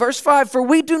them. Verse 5, for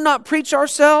we do not preach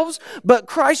ourselves, but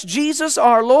Christ Jesus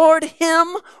our Lord,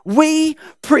 Him we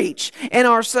preach, and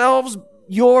ourselves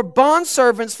your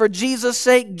bondservants for Jesus'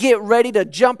 sake. Get ready to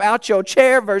jump out your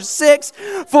chair. Verse 6,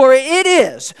 for it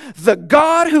is the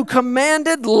God who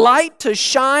commanded light to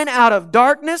shine out of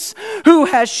darkness, who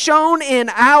has shone in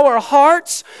our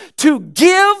hearts to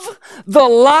give the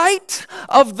light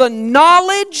of the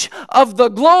knowledge of the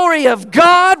glory of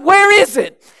God. Where is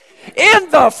it? In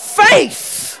the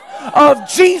face of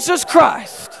Jesus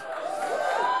Christ.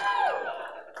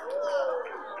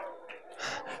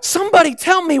 Somebody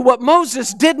tell me what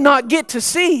Moses did not get to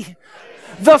see.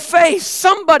 The face.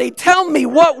 Somebody tell me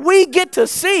what we get to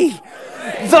see.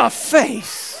 The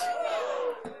face.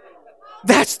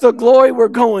 That's the glory we're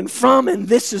going from, and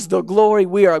this is the glory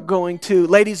we are going to.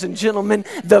 Ladies and gentlemen,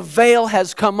 the veil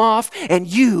has come off, and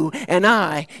you and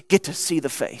I get to see the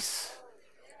face.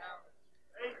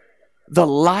 The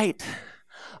light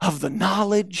of the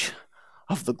knowledge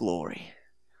of the glory.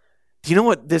 Do you know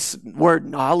what this word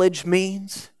knowledge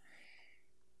means?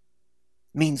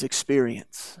 It means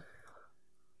experience.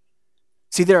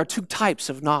 See, there are two types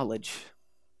of knowledge.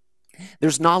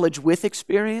 There's knowledge with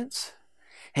experience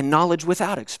and knowledge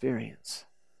without experience.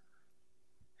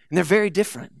 And they're very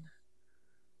different.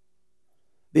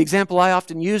 The example I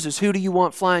often use is, who do you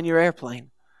want flying your airplane?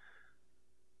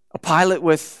 A pilot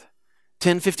with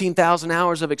 10, 15,000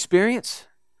 hours of experience?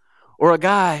 Or a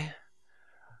guy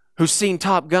who's seen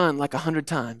Top Gun like 100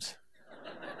 times?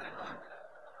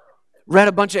 Read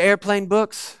a bunch of airplane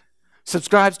books,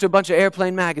 subscribes to a bunch of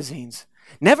airplane magazines,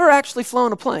 never actually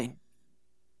flown a plane,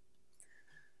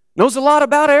 knows a lot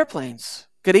about airplanes,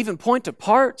 could even point to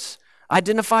parts,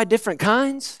 identify different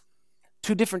kinds.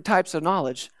 Two different types of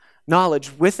knowledge.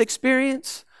 Knowledge with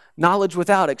experience, knowledge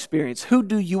without experience. Who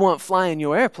do you want flying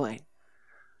your airplane?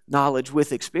 Knowledge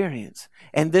with experience.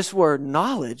 And this word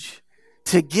knowledge,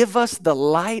 to give us the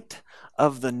light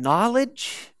of the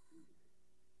knowledge,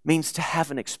 means to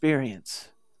have an experience.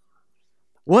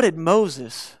 What did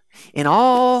Moses, in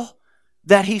all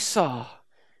that he saw,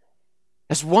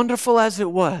 as wonderful as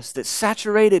it was, that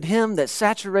saturated him, that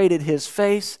saturated his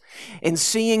face, in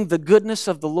seeing the goodness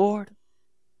of the Lord,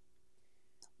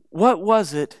 what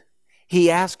was it he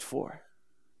asked for?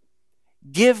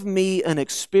 Give me an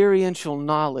experiential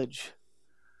knowledge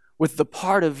with the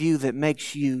part of you that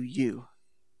makes you, you.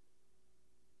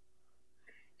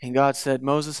 And God said,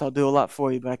 Moses, I'll do a lot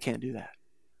for you, but I can't do that.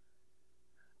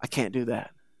 I can't do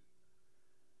that.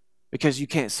 Because you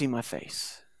can't see my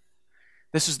face.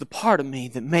 This is the part of me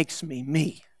that makes me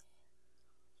me.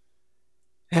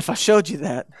 And if I showed you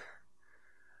that,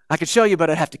 I could show you, but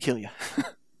I'd have to kill you.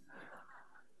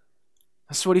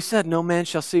 That's what he said. No man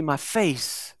shall see my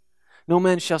face. No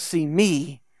man shall see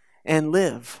me and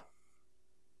live.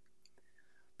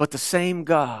 But the same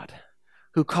God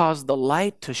who caused the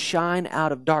light to shine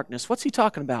out of darkness. What's he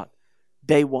talking about?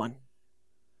 Day one.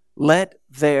 Let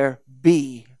there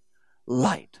be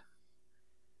light.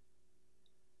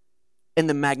 And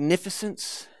the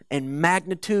magnificence and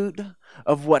magnitude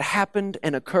of what happened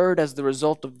and occurred as the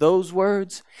result of those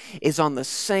words is on the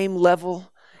same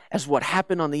level as what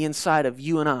happened on the inside of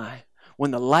you and I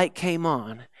when the light came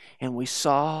on and we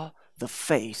saw the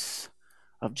face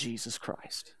of Jesus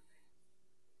Christ.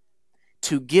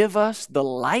 To give us the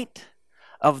light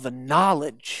of the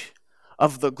knowledge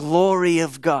of the glory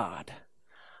of God,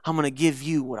 I'm going to give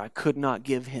you what I could not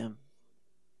give him.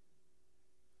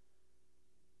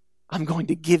 I'm going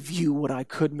to give you what I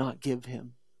could not give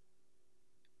him.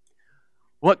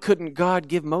 What couldn't God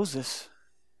give Moses?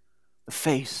 The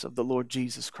face of the Lord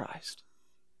Jesus Christ.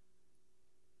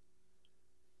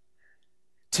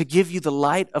 To give you the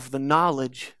light of the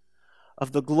knowledge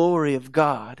of the glory of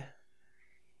God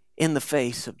in the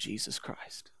face of Jesus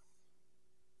Christ.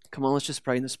 Come on, let's just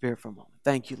pray in the Spirit for a moment.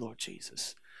 Thank you, Lord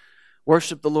Jesus.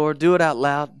 Worship the Lord. Do it out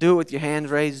loud. Do it with your hands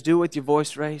raised. Do it with your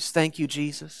voice raised. Thank you,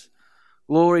 Jesus.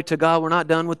 Glory to God. We're not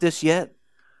done with this yet.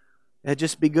 It'd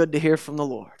just be good to hear from the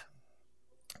Lord.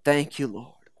 Thank you,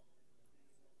 Lord.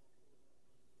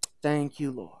 Thank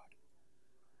you, Lord.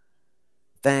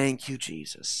 Thank you,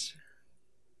 Jesus.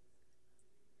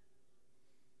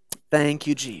 Thank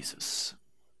you, Jesus.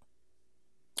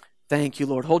 Thank you,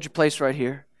 Lord. Hold your place right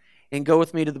here and go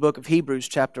with me to the book of Hebrews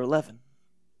chapter 11.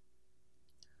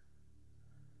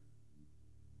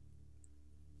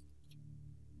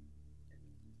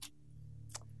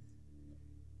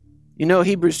 You know,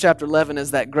 Hebrews chapter 11 is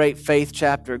that great faith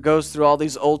chapter. It goes through all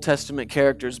these Old Testament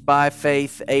characters. By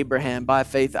faith, Abraham. By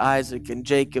faith, Isaac and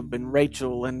Jacob and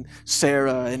Rachel and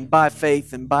Sarah. And by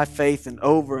faith and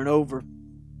over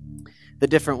the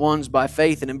different ones by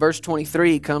faith. And in verse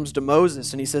 23, he comes to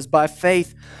Moses and he says, by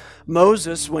faith,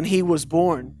 Moses, when he was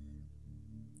born,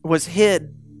 was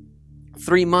hid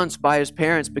 3 months by his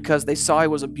parents because they saw he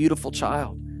was a beautiful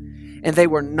child. And they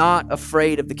were not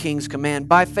afraid of the king's command.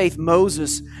 By faith,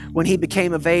 Moses, when he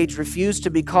became of age, refused to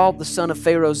be called the son of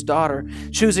Pharaoh's daughter,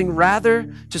 choosing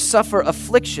rather to suffer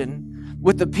affliction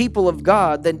with the people of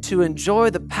God than to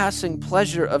enjoy the passing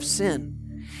pleasure of sin.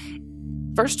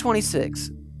 Verse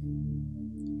 26,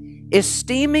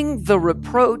 esteeming the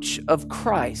reproach of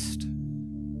Christ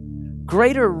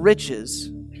greater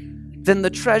riches than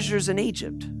the treasures in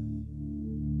Egypt,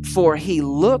 for he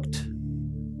looked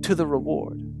to the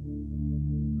reward.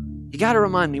 You got to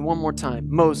remind me one more time.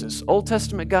 Moses, Old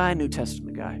Testament guy, New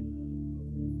Testament guy.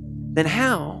 Then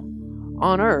how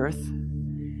on earth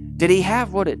did he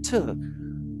have what it took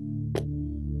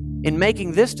in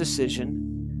making this decision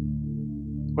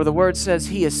where the word says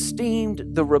he esteemed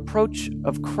the reproach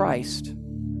of Christ?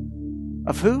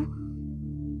 Of who?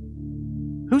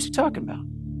 Who's he talking about?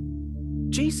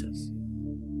 Jesus.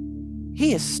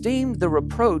 He esteemed the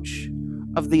reproach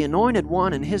of the anointed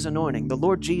one and his anointing, the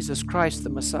Lord Jesus Christ, the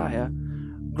Messiah,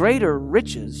 greater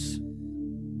riches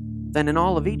than in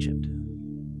all of Egypt,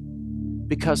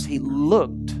 because he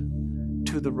looked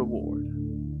to the reward.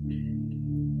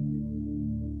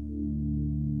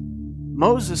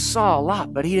 Moses saw a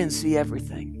lot, but he didn't see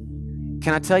everything.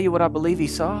 Can I tell you what I believe he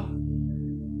saw?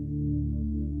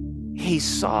 He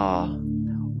saw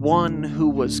one who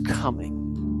was coming.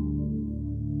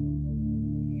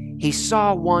 He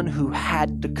saw one who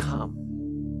had to come.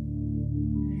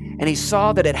 And he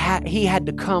saw that he had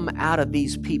to come out of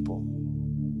these people.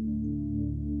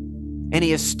 And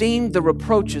he esteemed the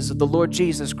reproaches of the Lord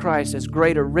Jesus Christ as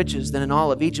greater riches than in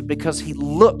all of Egypt, because he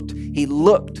looked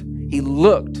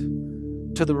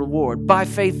to the reward. By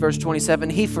faith, verse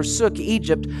 27, he forsook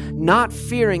Egypt, not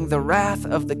fearing the wrath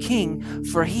of the king,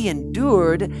 for he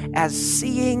endured as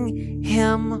seeing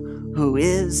him who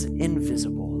is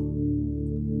invisible.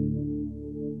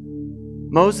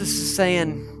 Moses is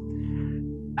saying,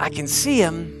 I can see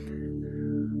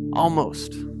him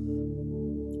almost.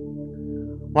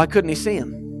 Why couldn't he see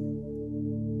him?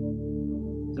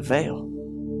 The veil.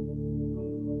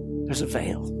 There's a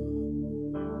veil.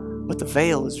 But the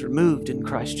veil is removed in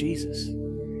Christ Jesus.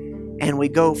 And we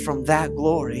go from that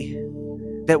glory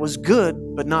that was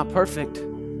good but not perfect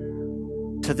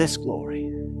to this glory.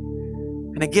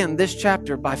 And again, this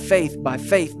chapter, by faith,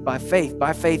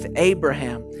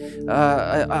 Abraham,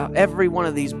 every one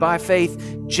of these, by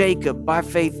faith, Jacob, by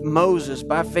faith, Moses,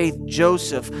 by faith,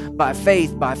 Joseph, by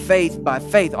faith,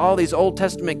 all these Old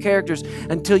Testament characters,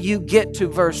 until you get to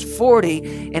verse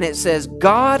 40, and it says,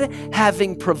 God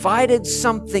having provided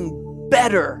something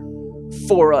better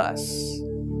for us,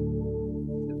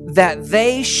 that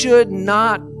they should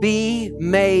not be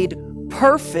made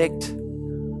perfect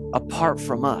apart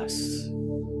from us.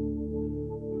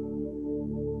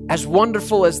 As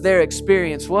wonderful as their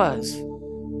experience was,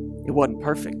 it wasn't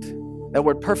perfect. That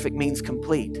word perfect means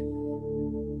complete.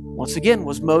 Once again,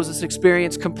 was Moses'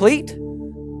 experience complete?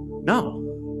 No.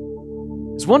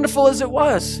 As wonderful as it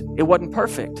wasn't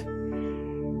perfect.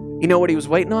 You know what he was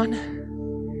waiting on?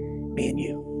 Me and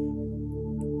you.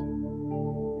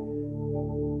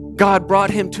 God brought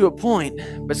him to a point,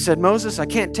 but said, Moses, I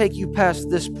can't take you past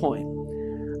this point.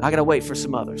 I got to wait for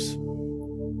some others.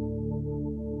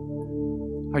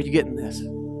 Are you getting this?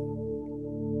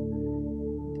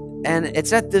 And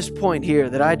it's at this point here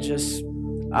that I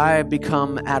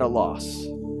become at a loss.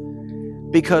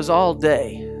 Because all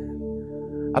day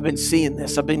I've been seeing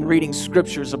this. I've been reading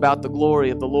scriptures about the glory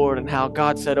of the Lord and how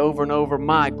God said over and over,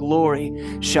 my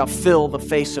glory shall fill the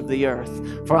face of the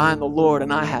earth. For I am the Lord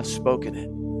and I have spoken it.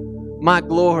 My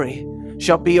glory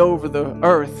shall be over the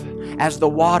earth as the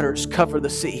waters cover the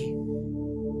sea.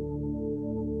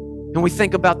 And we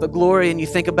think about the glory, and you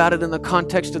think about it in the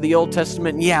context of the Old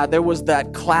Testament. And yeah, there was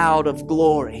that cloud of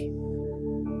glory.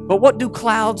 But what do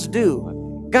clouds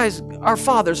do? Guys, our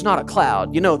Father's not a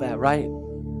cloud. You know that, right?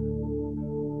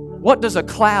 What does a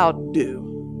cloud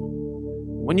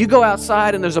do? When you go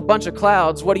outside and there's a bunch of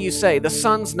clouds, what do you say? The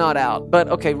sun's not out. But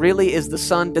okay, really, did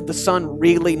the sun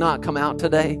really not come out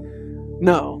today?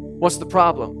 No. What's the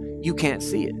problem? You can't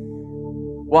see it.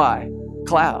 Why?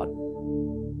 Cloud.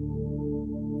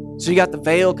 So you got the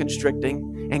veil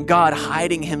constricting and God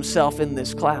hiding himself in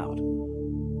this cloud.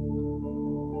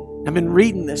 I've been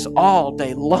reading this all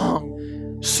day long,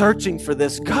 searching for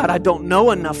this. God, I don't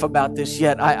know enough about this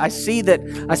yet. I see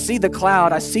the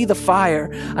cloud. I see the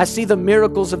fire. I see the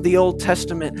miracles of the Old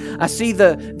Testament. I see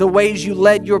the ways you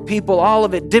led your people, all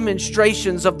of it,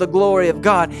 demonstrations of the glory of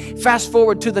God. Fast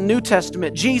forward to the New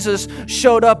Testament. Jesus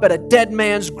showed up at a dead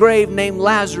man's grave named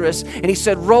Lazarus, and he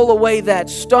said, roll away that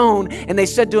stone. And they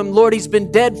said to him, Lord, he's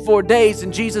been dead 4 days.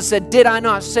 And Jesus said, did I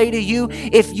not say to you,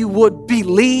 if you would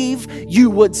believe, you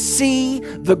would see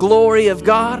the glory of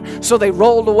God? So they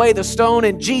rolled away the stone,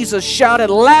 and Jesus shouted,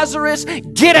 Lazarus,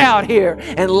 get out here.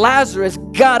 And Lazarus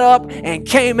got up and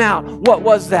came out. What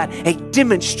was that? A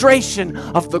demonstration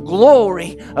of the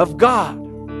glory of God.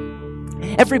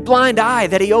 Every blind eye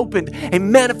that he opened, a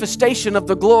manifestation of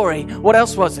the glory. What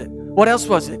else was it? What else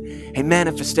was it? A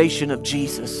manifestation of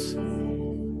Jesus.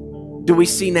 Do we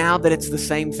see now that it's the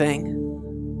same thing?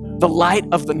 The light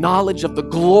of the knowledge of the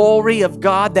glory of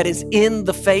God that is in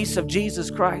the face of Jesus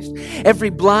Christ.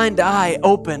 Every blind eye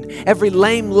opened, every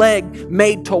lame leg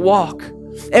made to walk,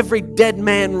 every dead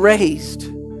man raised.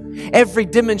 Every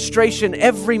demonstration,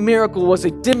 every miracle was a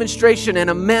demonstration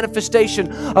and a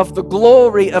manifestation of the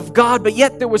glory of God. But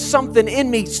yet there was something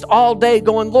in me all day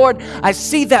going, Lord, I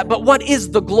see that, but what is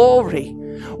the glory?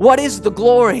 What is the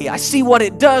glory? I see what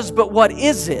it does, but what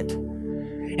is it?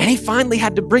 And he finally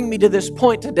had to bring me to this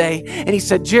point today. And he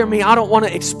said, Jeremy, I don't want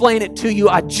to explain it to you.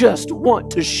 I just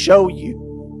want to show you.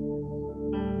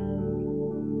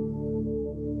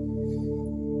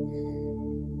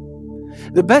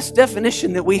 The best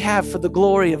definition that we have for the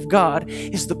glory of God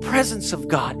is the presence of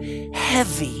God,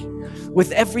 heavy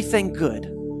with everything good.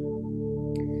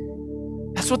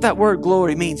 That's what that word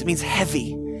glory means. It means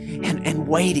heavy and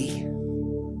weighty.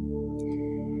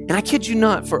 And I kid you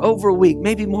not, for over a week,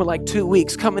 maybe more like 2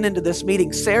 weeks, coming into this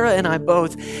meeting, Sarah and I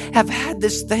both have had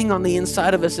this thing on the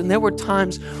inside of us. And there were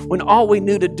times when all we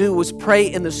knew to do was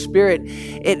pray in the Spirit.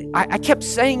 I kept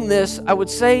saying this. I would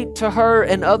say to her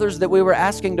and others that we were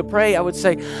asking to pray, I would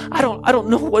say, I don't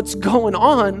know what's going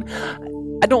on.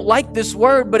 I don't like this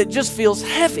word, but it just feels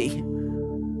heavy.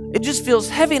 It just feels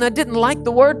heavy. And I didn't like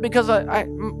the word because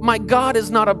my God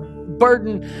is not a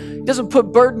burden. He doesn't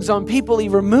put burdens on people. He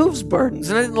removes burdens.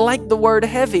 And I didn't like the word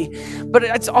heavy, but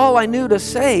it's all I knew to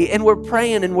say. And we're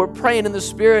praying in the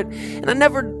Spirit. And I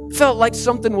never felt like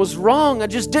something was wrong. I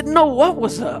just didn't know what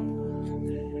was up.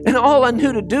 And all I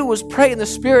knew to do was pray in the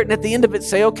Spirit. And at the end of it,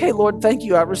 say, okay, Lord, thank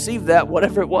you. I received that,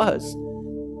 whatever it was.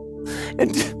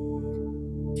 And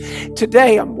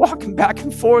today I'm walking back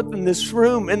and forth in this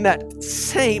room, and that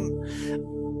same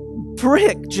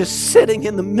brick just sitting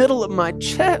in the middle of my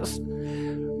chest,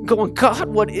 going, God,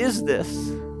 what is this?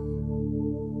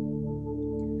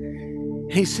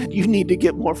 And he said, you need to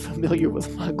get more familiar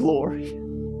with my glory.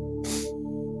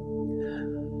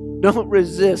 Don't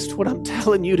resist what I'm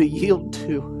telling you to yield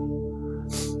to.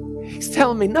 He's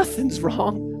telling me nothing's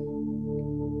wrong.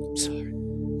 I'm sorry.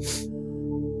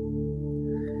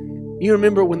 You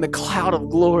remember when the cloud of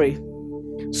glory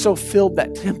so filled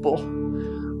that temple,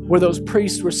 where those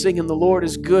priests were singing, the Lord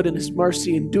is good and his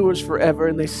mercy endures forever.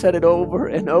 And they said it over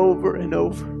and over and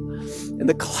over. And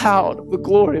the cloud of the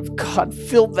glory of God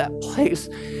filled that place.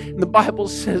 And the Bible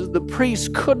says the priests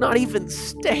could not even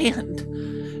stand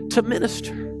to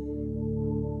minister.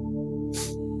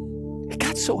 It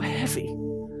got so heavy.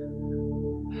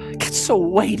 It got so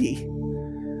weighty.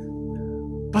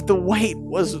 But the weight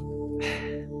was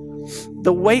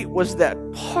that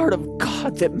part of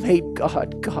God that made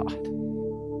God God.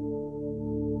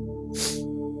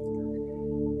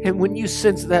 And when you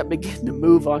sense that begin to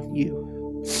move on you,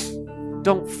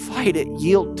 don't fight it,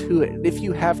 yield to it. And if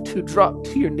you have to, drop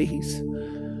to your knees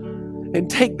and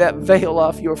take that veil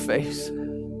off your face.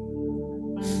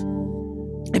 And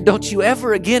don't you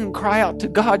ever again cry out to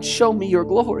God, show me your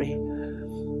glory.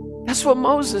 That's what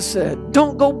Moses said.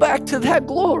 Don't go back to that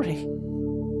glory.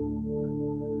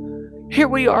 Here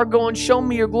we are going, show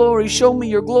me your glory, show me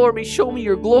your glory, show me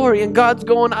your glory. And God's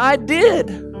going, I did.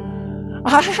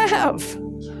 I have.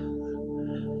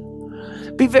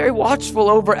 Be very watchful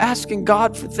over asking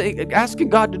God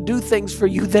to do things for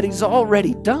you that he's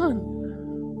already done.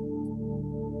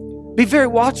 Be very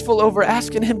watchful over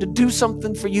asking him to do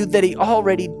something for you that he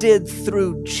already did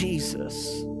through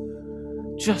Jesus.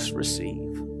 Just receive.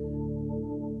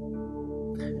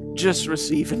 just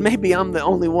receive. And maybe I'm the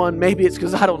only one. Maybe it's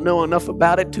because I don't know enough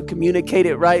about it to communicate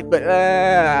it right.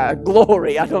 But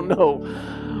glory, I don't know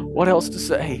what else to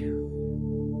say.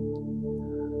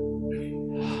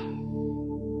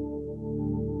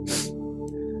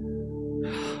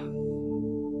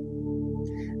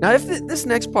 Now, if this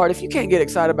next part, if you can't get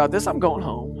excited about this, I'm going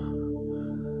home.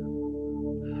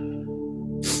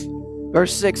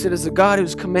 Verse 6, it is the God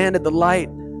who's commanded the light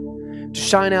to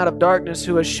shine out of darkness,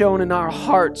 who has shown in our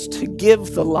hearts to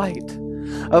give the light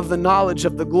of the knowledge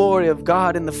of the glory of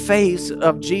God in the face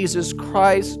of Jesus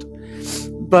Christ.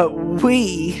 But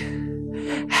we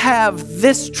have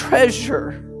this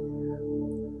treasure.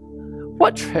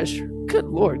 What treasure? Good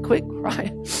Lord, quit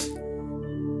crying.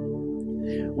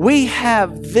 We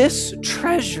have this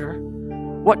treasure.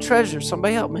 What treasure?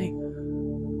 Somebody help me.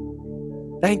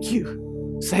 Thank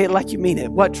you. Say it like you mean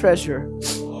it. What treasure?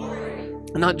 Glory.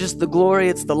 Not just the glory,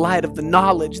 it's the light of the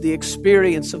knowledge, the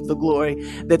experience of the glory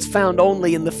that's found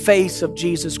only in the face of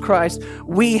Jesus Christ.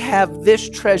 We have this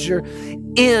treasure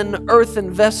in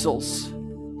earthen vessels.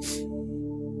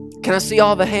 Can I see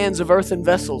all the hands of earthen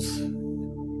vessels?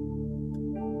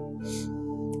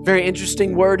 Very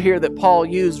interesting word here that Paul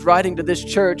used writing to this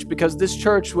church, because this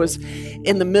church was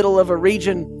in the middle of a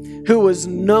region who was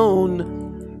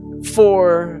known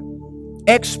for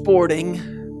exporting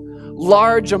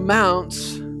large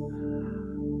amounts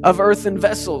of earthen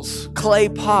vessels, clay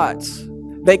pots.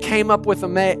 They came up with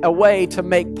a way to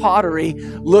make pottery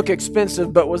look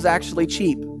expensive but was actually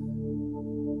cheap.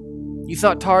 You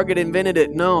thought Target invented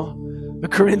it? No, the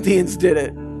Corinthians did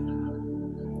it.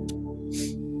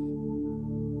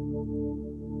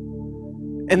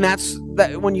 And that's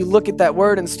that. When you look at that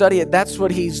word and study it, that's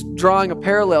what he's drawing a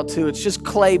parallel to. It's just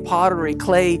clay pottery,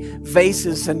 clay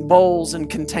vases and bowls and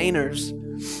containers.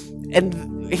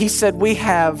 And he said, we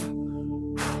have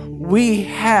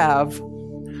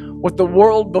what the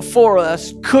world before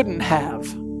us couldn't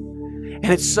have. And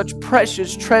it's such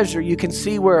precious treasure. You can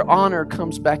see where honor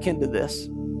comes back into this.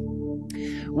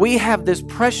 We have this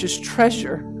precious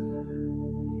treasure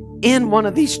in one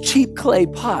of these cheap clay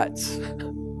pots.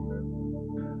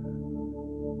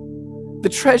 The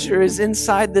treasure is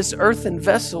inside this earthen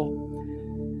vessel,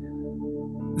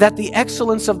 that the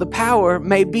excellence of the power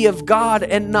may be of God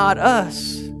and not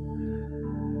us.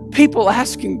 People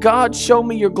asking God, show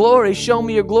me your glory, show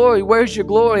me your glory. Where's your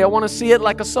glory? I want to see it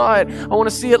like I saw it. I want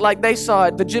to see it like they saw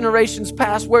it. The generations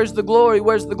past, where's the glory?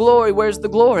 Where's the glory? Where's the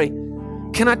glory?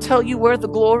 Can I tell you where the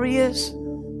glory is?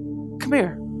 Come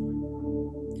here.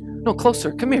 No,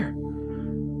 closer. Come here.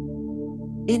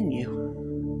 In you.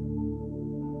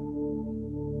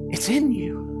 It's in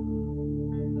you.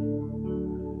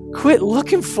 Quit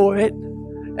looking for it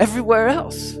everywhere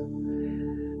else.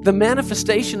 The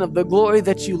manifestation of the glory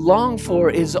that you long for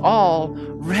is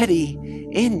already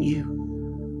in you.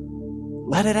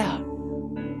 Let it out.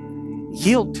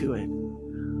 Yield to it.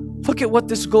 Look at what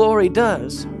this glory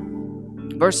does.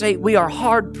 Verse 8, we are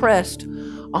hard pressed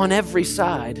on every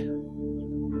side,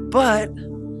 but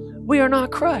we are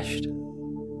not crushed.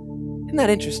 Isn't that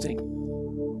interesting?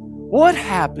 What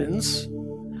happens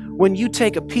when you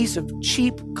take a piece of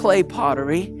cheap clay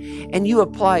pottery and you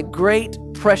apply great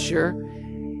pressure,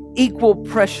 equal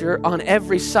pressure on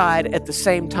every side at the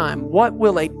same time? What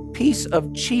will a piece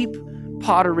of cheap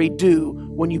pottery do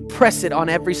when you press it on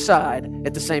every side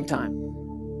at the same time?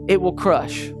 It will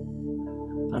crush,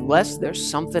 unless there's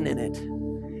something in it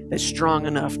that's strong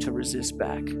enough to resist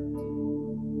back.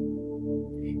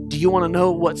 Do you want to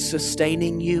know what's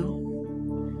sustaining you?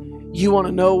 You want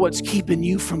to know what's keeping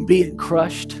you from being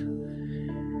crushed?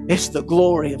 It's the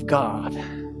glory of God,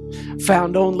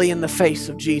 found only in the face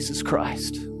of Jesus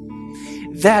Christ.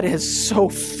 That is so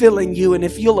filling you, and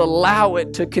if you'll allow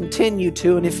it to continue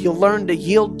to, and if you'll learn to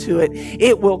yield to it,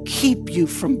 it will keep you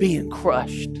from being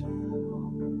crushed,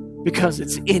 because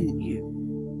it's in you.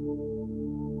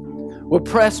 We're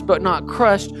pressed but not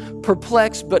crushed,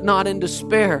 perplexed but not in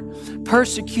despair,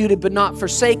 persecuted but not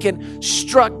forsaken,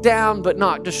 struck down but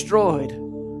not destroyed.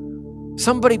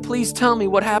 Somebody please tell me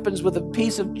what happens with a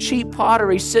piece of cheap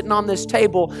pottery sitting on this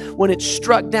table when it's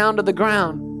struck down to the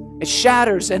ground. It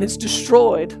shatters and it's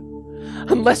destroyed,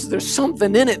 unless there's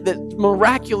something in it that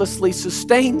miraculously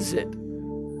sustains it.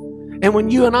 And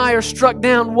when you and I are struck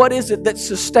down, what is it that's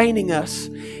sustaining us?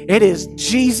 It is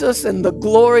Jesus and the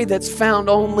glory that's found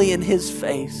only in His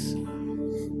face.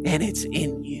 And it's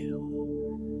in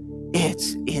you.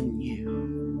 It's in you.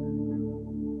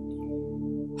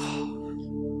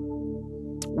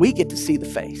 We get to see the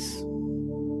face.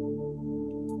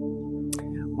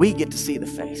 We get to see the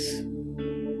face.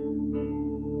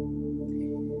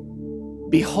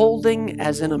 Beholding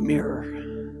as in a mirror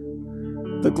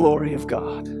the glory of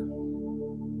God.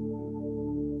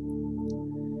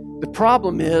 The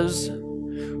problem is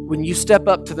when you step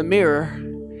up to the mirror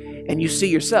and you see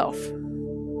yourself.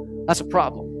 That's a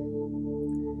problem.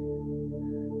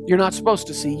 You're not supposed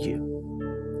to see you.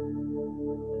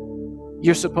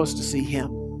 You're supposed to see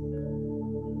Him.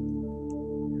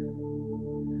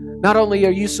 Not only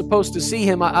are you supposed to see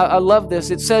Him, I love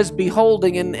this. It says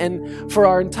beholding, and for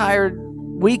our entire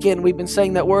weekend we've been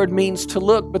saying that word means to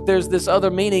look, but there's this other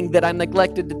meaning that I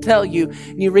neglected to tell you.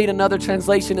 And you read another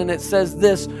translation and it says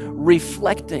this,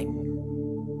 reflecting.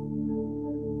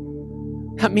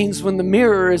 That means when the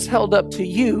mirror is held up to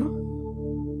you,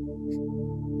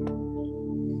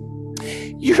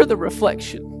 you're the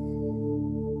reflection.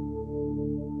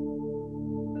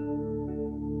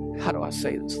 How do I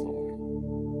say this, Lord?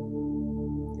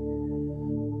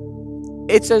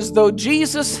 It's as though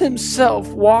Jesus Himself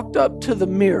walked up to the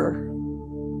mirror,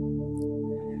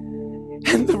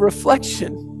 and the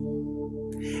reflection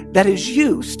that is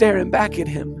you staring back at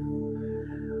Him.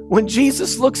 When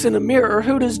Jesus looks in a mirror,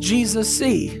 who does Jesus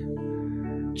see?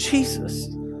 Jesus.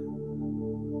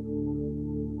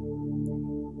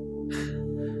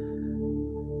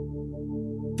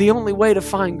 The only way to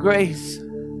find grace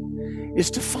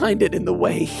is to find it in the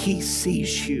way He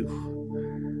sees you.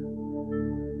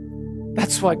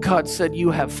 That's why God said,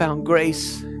 you have found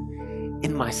grace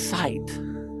in my sight,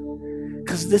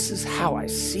 because this is how I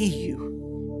see you.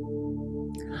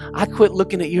 I quit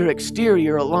looking at your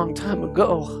exterior a long time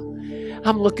ago.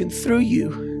 I'm looking through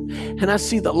you, and I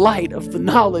see the light of the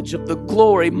knowledge of the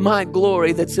glory, my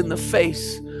glory, that's in the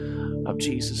face of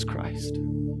Jesus Christ.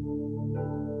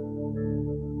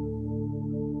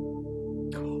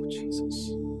 Oh, Jesus.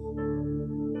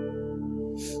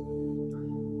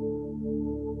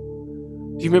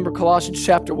 Do you remember Colossians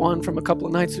chapter 1 from a couple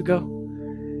of nights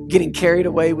ago? Getting carried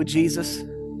away with Jesus,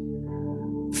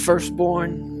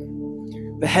 firstborn,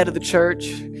 the head of the church,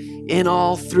 in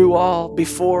all, through all,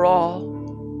 before all.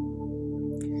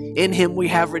 In Him we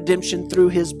have redemption through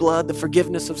His blood, the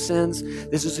forgiveness of sins.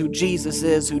 This is who Jesus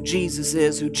is, who Jesus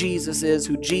is, who Jesus is,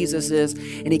 who Jesus is.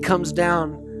 And He comes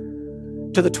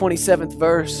down to the 27th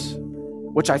verse,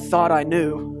 which I thought I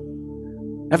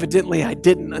knew. Evidently I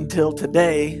didn't until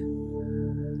today.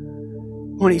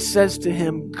 When He says to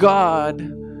him, God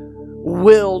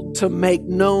willed to make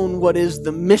known what is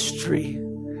the mystery,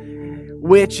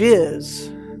 which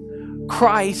is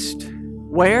Christ,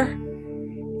 where?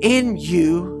 In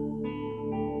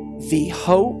you, the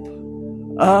hope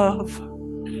of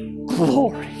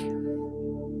glory.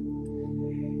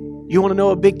 You want to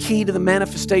know a big key to the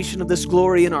manifestation of this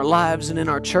glory in our lives and in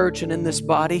our church and in this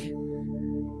body?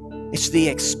 It's the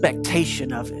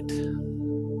expectation of it.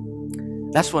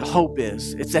 That's what hope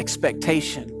is. It's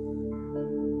expectation.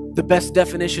 The best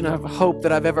definition of hope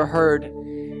that I've ever heard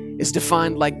is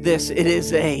defined like this. It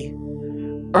is a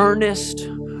earnest,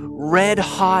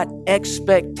 red-hot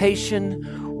expectation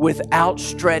with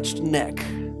outstretched neck.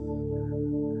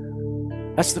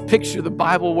 That's the picture the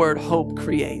Bible word hope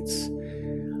creates.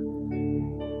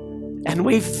 And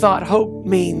we've thought hope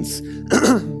means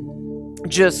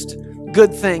just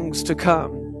good things to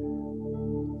come.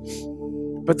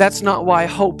 But that's not why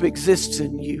hope exists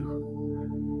in you.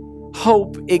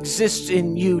 Hope exists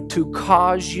in you to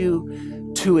cause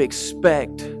you to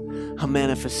expect a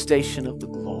manifestation of the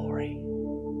glory.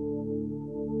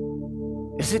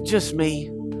 Is it just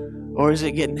me, or is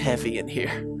it getting heavy in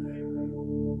here?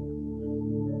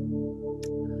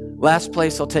 Last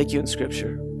place I'll take you in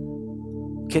Scripture.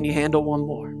 Can you handle one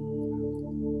more?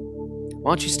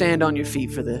 Why don't you stand on your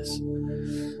feet for this?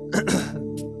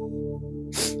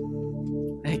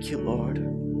 Thank you, Lord.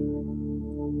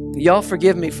 Y'all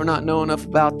forgive me for not knowing enough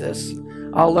about this.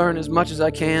 I'll learn as much as I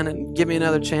can, and give me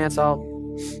another chance.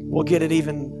 We'll get it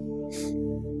even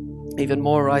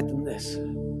more right than this.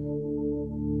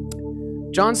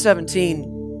 John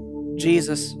 17,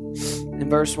 Jesus, in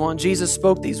verse 1, Jesus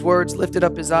spoke these words, lifted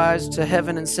up His eyes to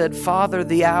heaven and said, Father,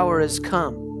 the hour is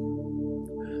come.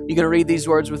 You going to read these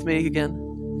words with me again?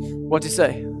 What's He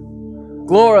say?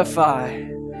 Glorify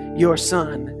your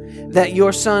Son, that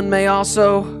your Son may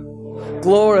also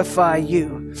glorify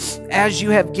you, as you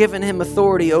have given Him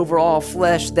authority over all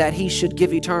flesh, that He should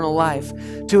give eternal life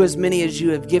to as many as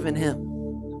you have given Him.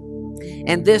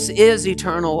 And this is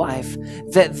eternal life,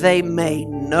 that they may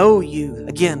know you.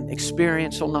 Again,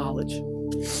 experiential knowledge.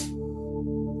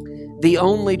 The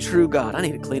only true God. I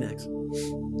need a Kleenex.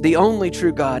 The only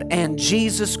true God, and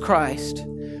Jesus Christ,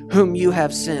 whom you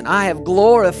have sent. I have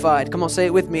glorified. Come on, say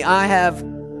it with me. I have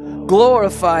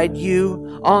glorified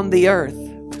you on the earth.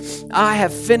 I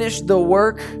have finished the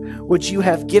work which you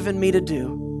have given me to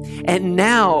do. And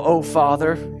now, O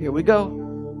Father, here we go.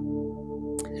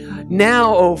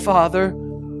 Now, O Father,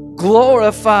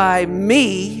 glorify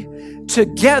me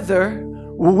together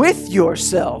with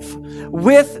yourself,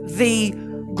 with the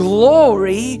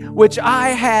glory which I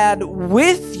had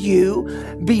with you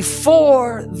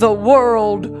before the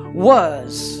world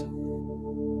was.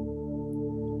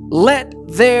 Let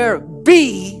there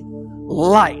be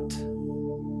light.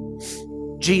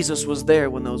 Jesus was there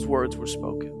when those words were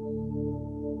spoken.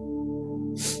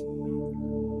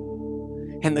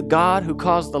 And the God who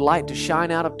caused the light to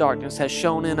shine out of darkness has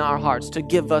shone in our hearts to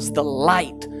give us the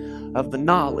light of the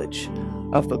knowledge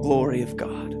of the glory of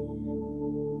God.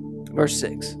 Verse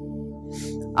 6.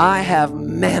 I have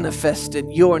manifested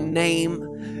your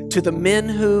name to the men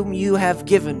whom you have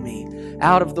given me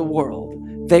out of the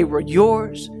world. They were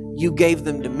yours, you gave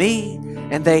them to me,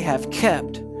 and they have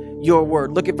kept your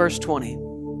word. Look at verse 20.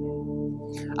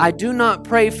 I do not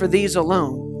pray for these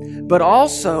alone, but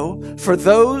also for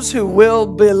those who will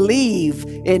believe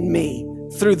in me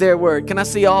through their word. Can I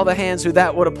see all the hands who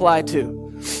that would apply to?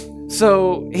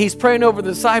 So he's praying over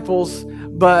the disciples,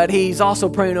 but he's also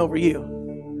praying over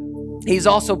you. He's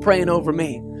also praying over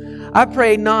me. I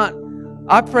do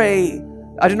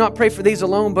not pray for these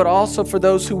alone, but also for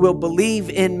those who will believe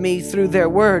in me through their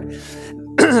word,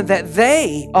 that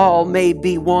they all may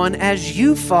be one as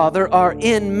you, Father, are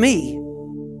in me,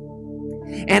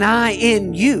 and I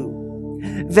in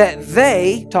you, that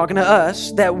they, talking to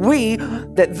us, that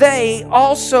they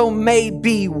also may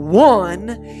be one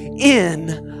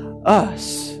in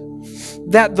us,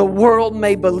 that the world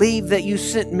may believe that you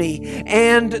sent me,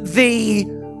 and the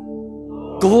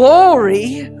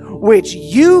glory which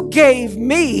you gave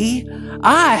me,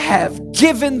 I have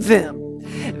given them,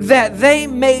 that they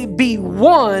may be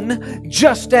one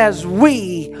just as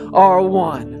we are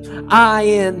one. I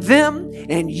in them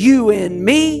and you in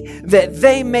me, that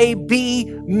they may be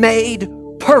made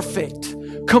perfect,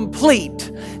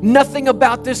 complete. Nothing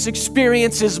about this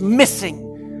experience is missing.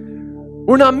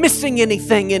 We're not missing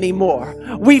anything anymore.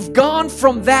 We've gone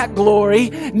from that glory.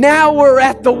 Now we're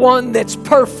at the one that's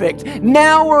perfect.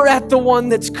 Now we're at the one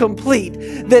that's complete.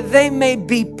 That they may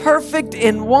be perfect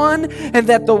in one, and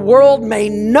that the world may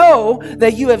know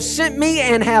that you have sent me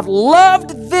and have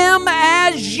loved them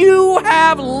as you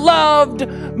have loved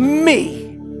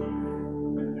me.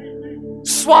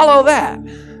 Swallow that.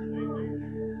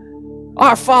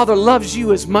 Our Father loves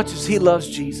you as much as He loves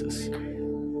Jesus.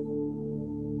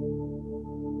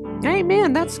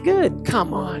 Amen, that's good.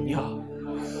 Come on, y'all.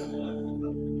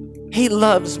 He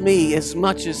loves me as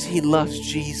much as He loves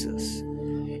Jesus.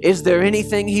 Is there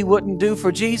anything He wouldn't do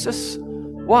for Jesus?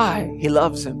 Why? He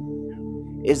loves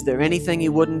Him. Is there anything He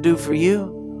wouldn't do for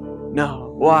you?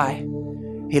 No. Why?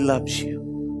 He loves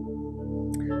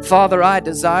you. Father, I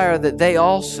desire that they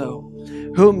also,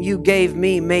 whom you gave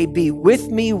me, may be with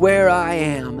me where I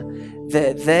am,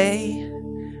 that they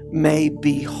may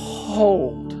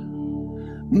behold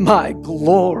my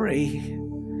glory,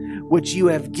 which you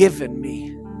have given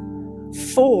me.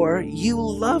 For you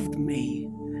loved me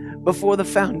before the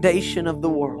foundation of the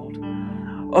world.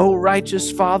 O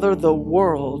righteous Father, the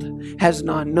world has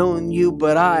not known you,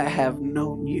 but I have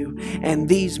known you. And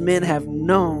these men have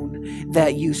known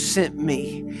that you sent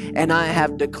me. And I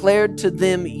have declared to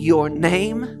them your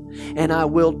name, and I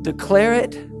will declare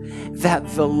it, that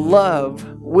the love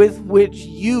with which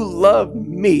you love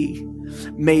me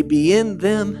may be in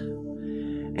them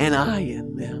and I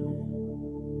in them.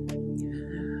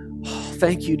 Oh,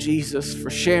 thank you, Jesus, for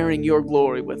sharing your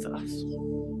glory with us.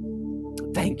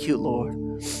 Thank you, Lord.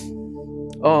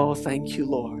 Oh, thank you,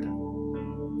 Lord.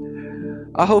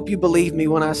 I hope you believe me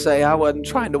when I say I wasn't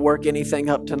trying to work anything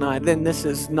up tonight. Then this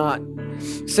is not,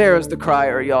 Sarah's the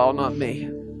crier, y'all, not me.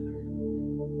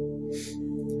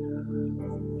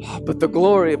 But the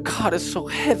glory of God is so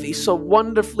heavy, so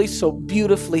wonderfully, so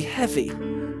beautifully heavy.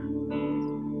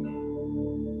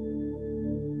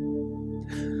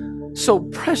 So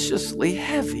preciously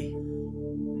heavy.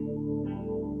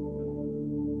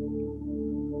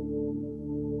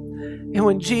 And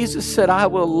when Jesus said, I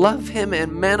will love him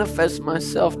and manifest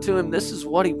myself to him, this is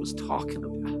what he was talking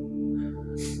about.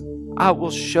 I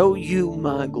will show you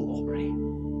my glory.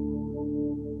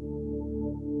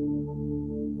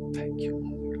 Thank you, Lord.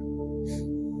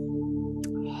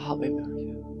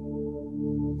 Hallelujah.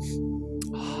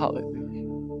 Hallelujah.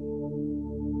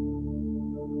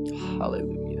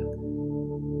 Hallelujah.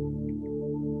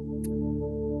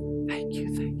 Thank you,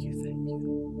 thank you, thank you.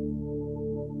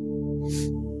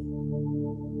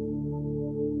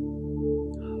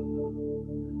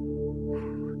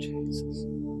 Oh, Jesus.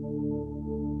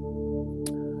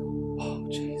 Oh,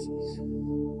 Jesus.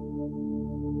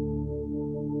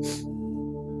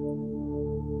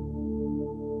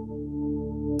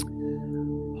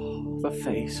 the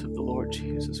face of the Lord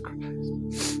Jesus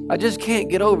Christ. I just can't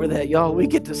get over that, y'all. We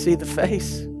get to see the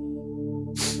face.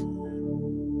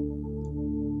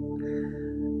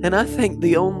 And I think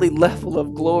the only level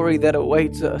of glory that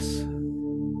awaits us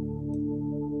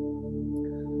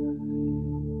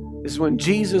is when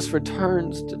Jesus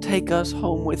returns to take us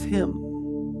home with Him.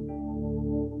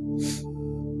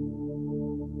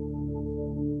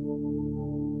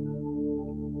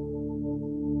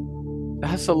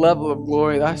 That's a level of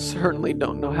glory that I certainly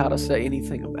don't know how to say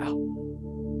anything about.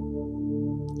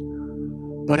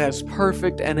 But as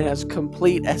perfect and as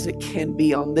complete as it can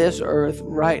be on this earth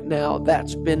right now,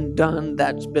 that's been done,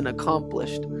 that's been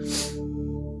accomplished.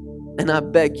 And I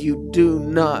beg you, do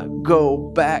not go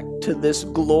back to this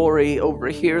glory over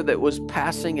here that was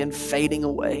passing and fading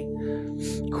away.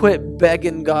 Quit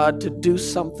begging God to do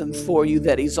something for you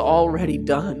that He's already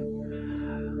done.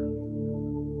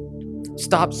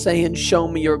 Stop saying, show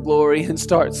me your glory, and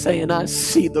start saying, I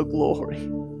see the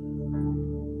glory.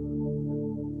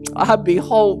 I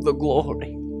behold the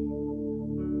glory.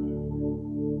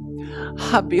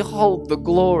 I behold the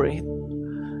glory.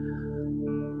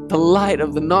 The light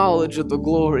of the knowledge of the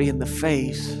glory in the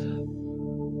face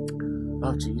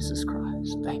of Jesus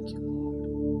Christ. Thank you, Lord.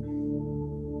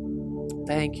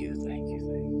 Thank you, thank you,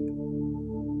 thank you.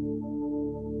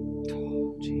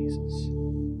 Oh, Jesus.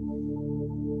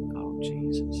 Oh,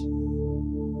 Jesus.